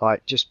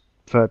 Like, just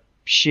for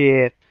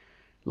sheer,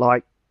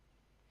 like,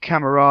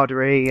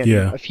 camaraderie and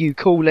a few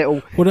cool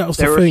little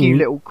there were a few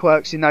little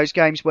quirks in those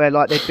games where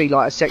like there'd be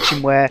like a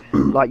section where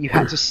like you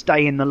had to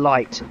stay in the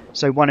light,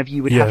 so one of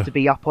you would have to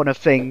be up on a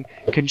thing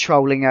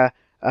controlling a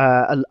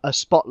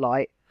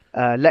spotlight,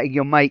 letting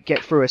your mate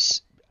get through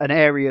an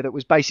area that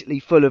was basically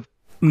full of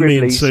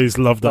Grizzlies. Me and Suze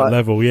loved that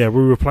level. We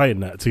were playing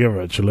that together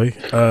actually.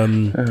 I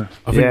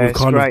think we've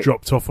kind of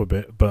dropped off a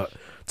bit, but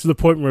to the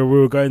point where we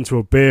were going to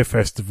a beer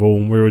festival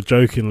and we were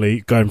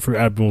jokingly going through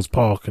Admiral's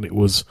Park and it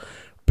was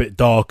bit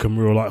dark and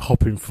we were like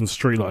hopping from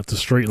streetlight to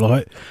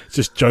streetlight,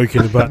 just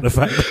joking about the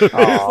fact that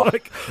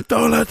like,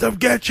 don't let them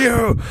get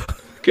you.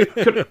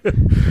 Can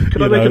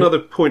I make another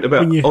point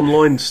about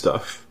online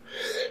stuff?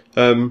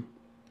 I've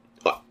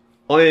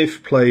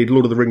played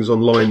Lord of the Rings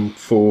Online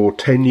for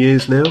 10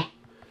 years now.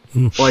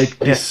 I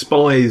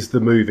despise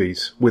the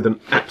movies with an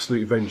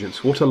absolute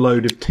vengeance. What a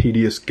load of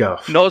tedious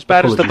guff. Not as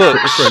bad as the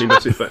books.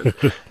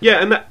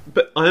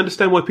 But I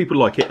understand why people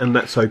like it, and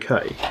that's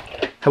okay.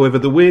 However,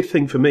 the weird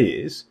thing for me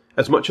is,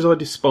 as much as I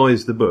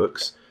despise the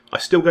books, I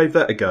still gave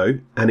that a go,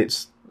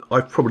 and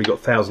I've probably got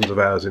thousands of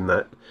hours in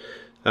that,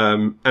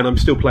 and I'm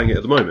still playing it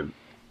at the moment.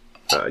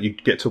 You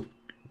get to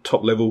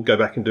top level, go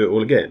back and do it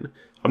all again.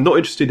 I'm not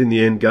interested in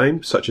the end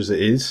game, such as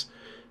it is.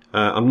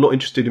 I'm not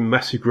interested in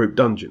massive group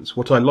dungeons.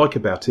 What I like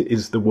about it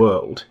is the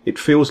world. It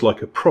feels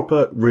like a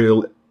proper,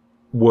 real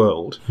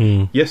world.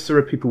 Yes, there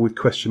are people with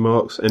question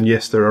marks, and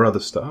yes, there are other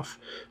stuff,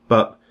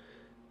 but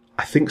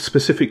I think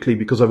specifically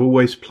because I've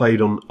always played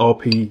on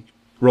RP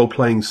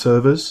role-playing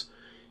servers,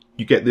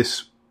 you get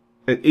this...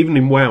 Even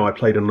in WoW, I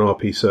played on an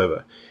RP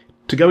server.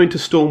 To go into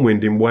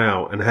Stormwind in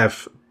WoW and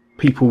have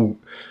people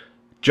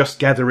just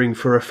gathering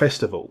for a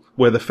festival,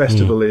 where the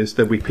festival is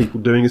there'll be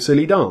people doing a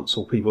silly dance,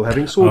 or people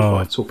having sword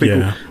fights, or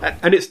people...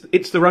 And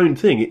it's their own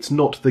thing, it's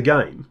not the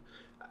game.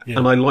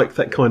 And I like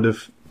that kind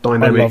of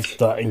dynamic... I loved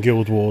that in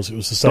Guild Wars, it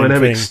was the same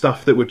dynamic thing.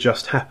 Stuff that would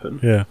just happen.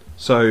 Yeah.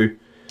 So...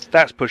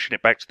 that's pushing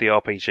it back to the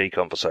RPG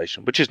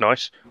conversation, which is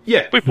nice.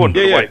 Yeah, we've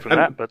wandered away from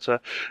that, but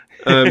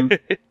I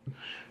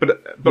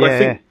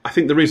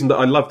think the reason that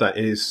I love that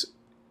is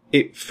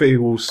it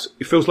feels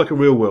like a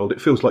real world.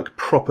 It feels like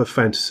proper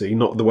fantasy,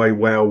 not the way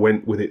WoW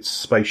went with its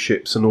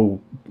spaceships and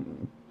all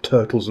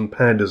turtles and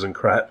pandas and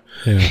crap.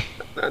 Yeah.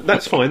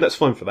 That's fine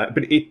for that.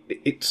 But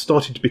it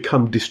started to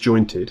become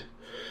disjointed,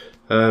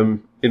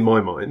 in my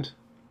mind.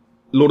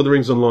 Lord of the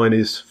Rings Online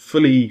is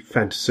fully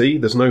fantasy.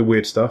 There's no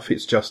weird stuff.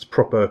 It's just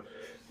proper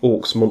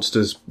orcs,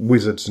 monsters,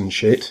 wizards and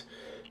shit.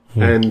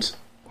 And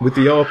with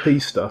the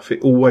RP stuff,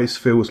 it always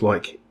feels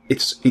like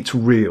it's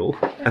real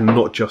and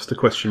not just the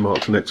question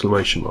marks and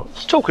exclamation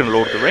marks. Talking of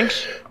Lord of the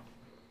Rings,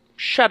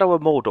 Shadow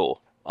of Mordor,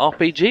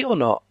 RPG or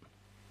not?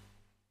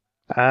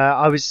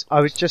 I was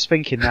just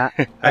thinking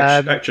that.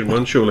 Action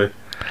one, surely.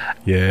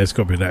 Yeah, it's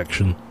got to be an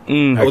action.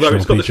 Although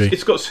RPG.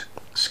 it's got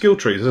skill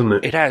trees, hasn't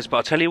it? It has, but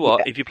I tell you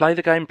what, if you play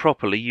the game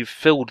properly, you've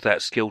filled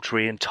that skill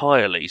tree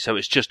entirely, so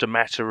it's just a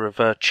matter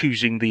of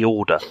choosing the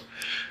order.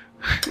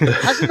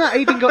 Hasn't that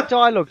even got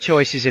dialogue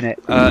choices in it?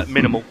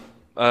 Minimal.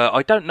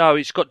 I don't know,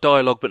 it's got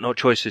dialogue but not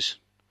choices.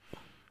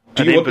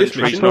 Do you want this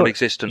inventory's mission?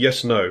 non-existent.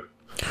 Yes, no.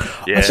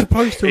 Yeah, I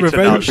suppose the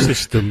revenge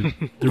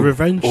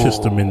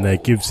system in there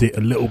gives it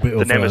a little bit of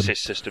the Nemesis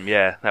system.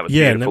 Yeah, that was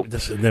beautiful.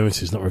 beautiful. That's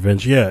Nemesis, not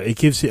revenge. Yeah, it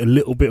gives it a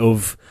little bit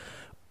of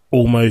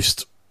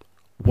almost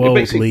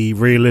worldly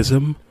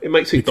realism. It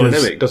makes it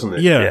dynamic, doesn't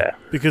it? Yeah,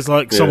 because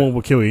someone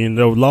will kill you and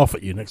they'll laugh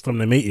at you next time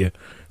they meet you.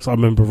 So I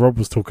remember Rob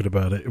was talking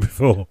about it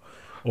before.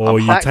 Or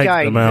you take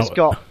them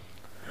out.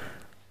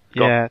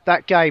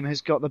 That game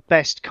has got the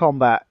best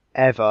combat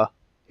ever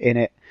in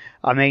it.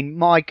 I mean,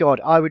 my God,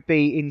 I would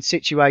be in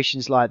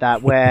situations like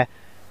that where,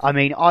 I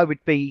mean, I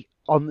would be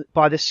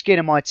by the skin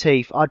of my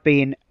teeth. I'd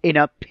be in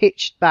a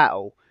pitched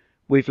battle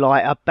with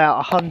like about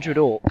 100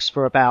 orcs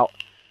for about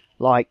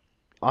like,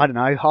 I don't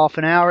know, half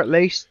an hour at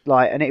least.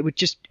 Like, and it would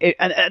just,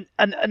 and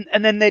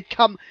then they'd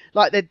come,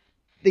 like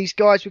these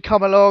guys would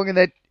come along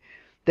and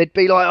they'd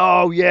be like,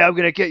 oh yeah, I'm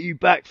gonna get you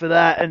back for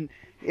that, and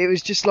it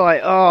was just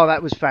like, oh,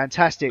 that was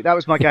fantastic. That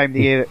was my game of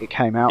the year. It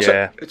came out.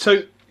 Yeah.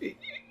 So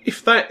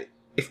if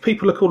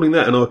people are calling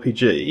that an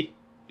RPG,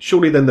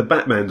 surely then the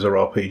Batmans are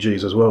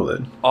RPGs as well.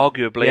 Then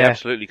arguably,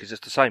 absolutely, because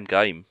it's the same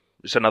game.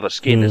 It's another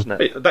skin, isn't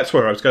it? That's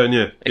where I was going.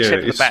 Yeah,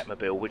 except for the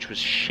Batmobile, which was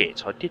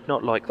shit. I did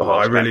not like the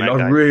I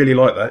really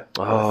like that.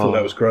 I thought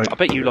that was great. I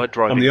bet you like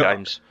driving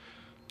games.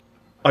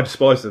 I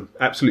despise them.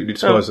 Absolutely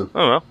despise them.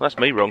 Oh well, that's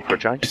me wrong for a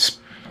change.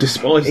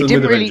 Despise them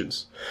with a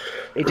vengeance.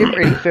 It didn't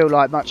really feel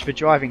like much of a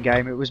driving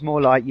game. It was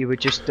more like you were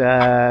just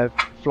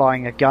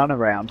flying a gun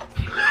around,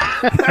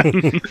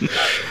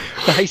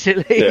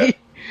 basically.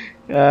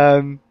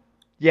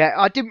 Yeah.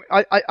 I didn't.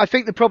 I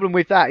think the problem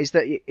with that is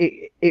that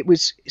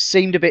it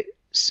seemed a bit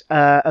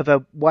of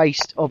a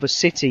waste of a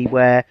city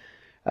where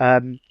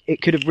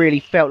it could have really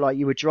felt like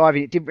you were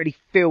driving. It didn't really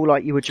feel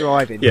like you were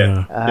driving.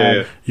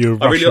 Yeah. You were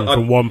rushing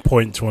from one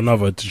point to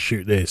another to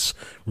shoot this.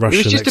 It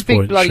was just a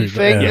big bloody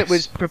thing that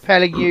was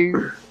propelling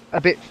you a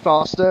bit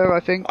faster,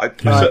 I think. I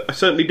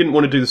certainly didn't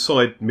want to do the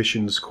side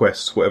missions,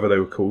 quests, whatever they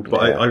were called,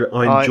 but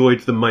I enjoyed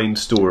the main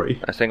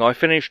story. I think I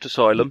finished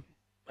Asylum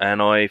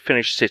and I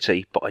finished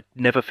City, but I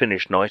never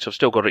finished Night. I've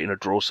still got it in a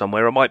drawer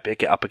somewhere. I might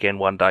pick it up again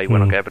one day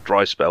when I have a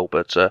dry spell,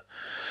 but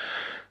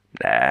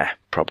nah,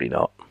 probably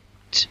not.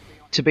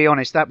 To be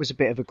honest, that was a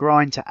bit of a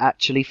grind to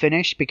actually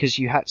finish because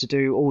you had to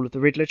do all of the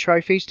Riddler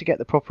trophies to get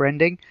the proper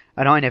ending,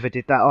 and I never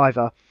did that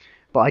either.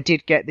 But I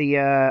did get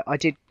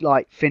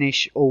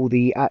finish all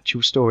the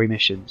actual story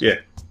missions. Yeah,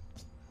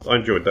 I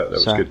enjoyed that. That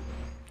was good.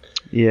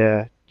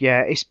 Yeah.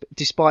 It's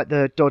despite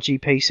the dodgy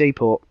PC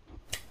port.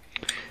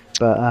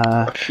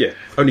 But yeah,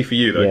 only for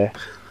you though. Yeah.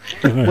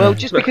 Well,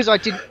 just because I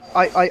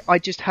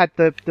just had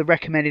the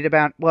recommended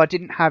amount. Well, I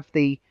didn't have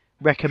the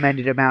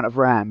recommended amount of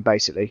RAM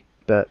basically,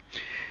 but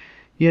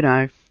you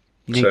know,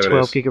 you need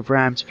 12 gig of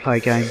RAM to play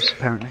games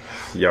apparently.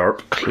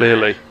 Yarp.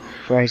 Clearly.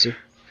 Crazy.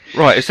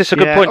 Right, is this a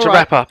good point to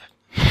wrap up?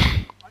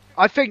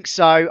 I think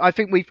so. I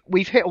think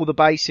we've hit all the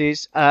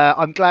bases.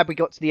 I'm glad we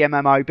got to the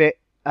MMO bit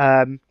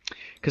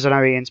because I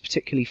know Ian's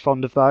particularly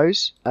fond of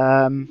those.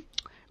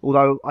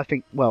 Although I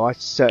think, I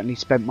certainly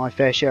spent my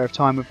fair share of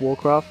time with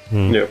Warcraft.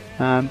 Yeah.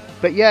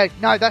 But yeah,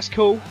 no, that's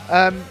cool.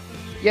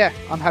 Yeah,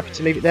 I'm happy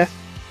to leave it there.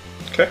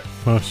 Okay.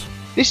 Nice.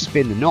 This has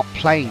been the Not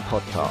Playing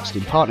podcast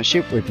in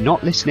partnership with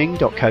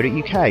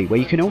notlistening.co.uk, where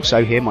you can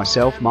also hear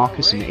myself,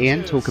 Marcus and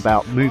Ian talk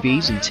about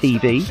movies and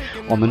TV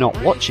on the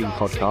Not Watching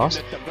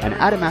podcast, and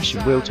Adam, Ash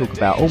and Will talk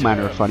about all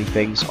manner of funny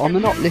things on the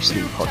Not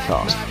Listening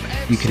podcast.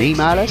 You can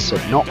email us at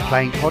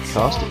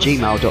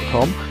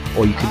notplayingpodcast@gmail.com,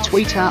 or you can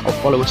tweet at or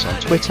follow us on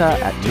Twitter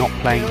at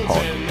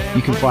notplayingpod. You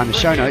can find the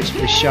show notes for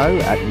this show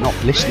at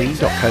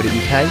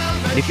notlistening.co.uk,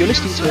 and if you're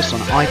listening to us on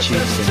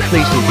iTunes, then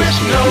please do give us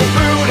a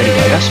review.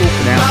 Anyway, that's all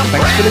for now.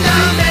 Thanks for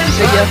listening.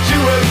 See ya. To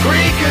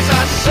agree, 'cause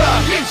I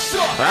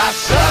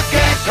suck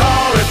at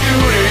Call of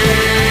Duty.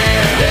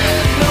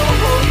 There's no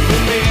hope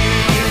for me.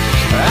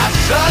 I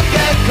suck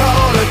at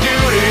Call of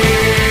Duty.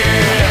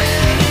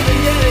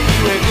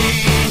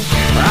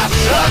 I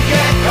suck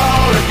at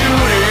Call of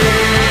Duty.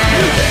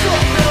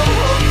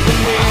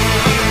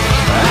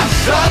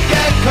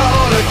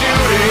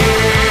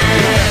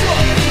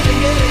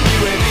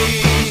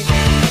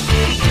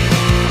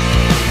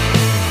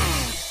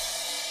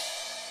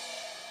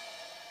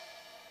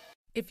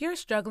 you're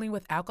struggling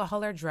with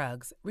alcohol or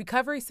drugs,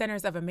 Recovery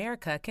Centers of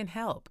America can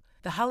help.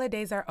 The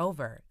holidays are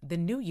over, the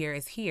new year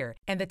is here,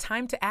 and the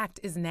time to act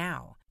is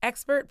now.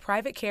 Expert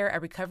private care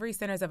at Recovery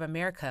Centers of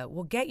America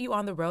will get you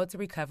on the road to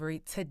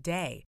recovery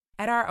today.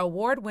 At our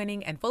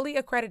award-winning and fully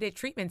accredited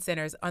treatment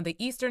centers on the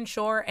Eastern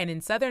Shore and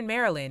in Southern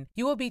Maryland,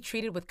 you will be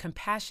treated with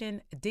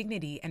compassion,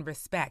 dignity, and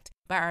respect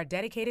by our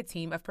dedicated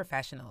team of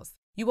professionals.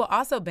 You will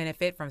also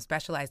benefit from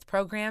specialized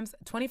programs,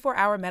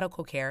 24-hour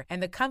medical care,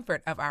 and the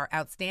comfort of our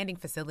outstanding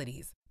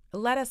facilities.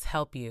 Let us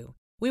help you.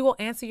 We will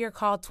answer your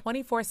call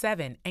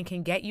 24/7 and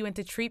can get you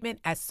into treatment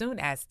as soon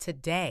as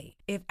today.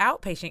 If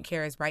outpatient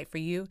care is right for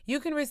you, you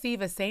can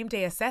receive a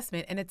same-day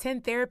assessment and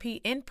attend therapy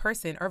in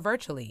person or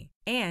virtually.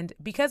 And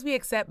because we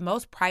accept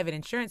most private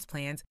insurance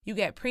plans, you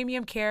get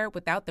premium care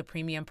without the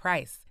premium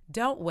price.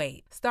 Don't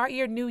wait. Start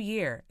your new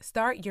year.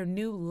 Start your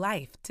new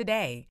life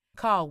today.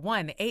 Call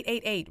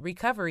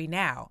 1-888-RECOVERY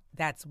now.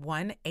 That's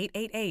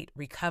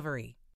 1-888-RECOVERY.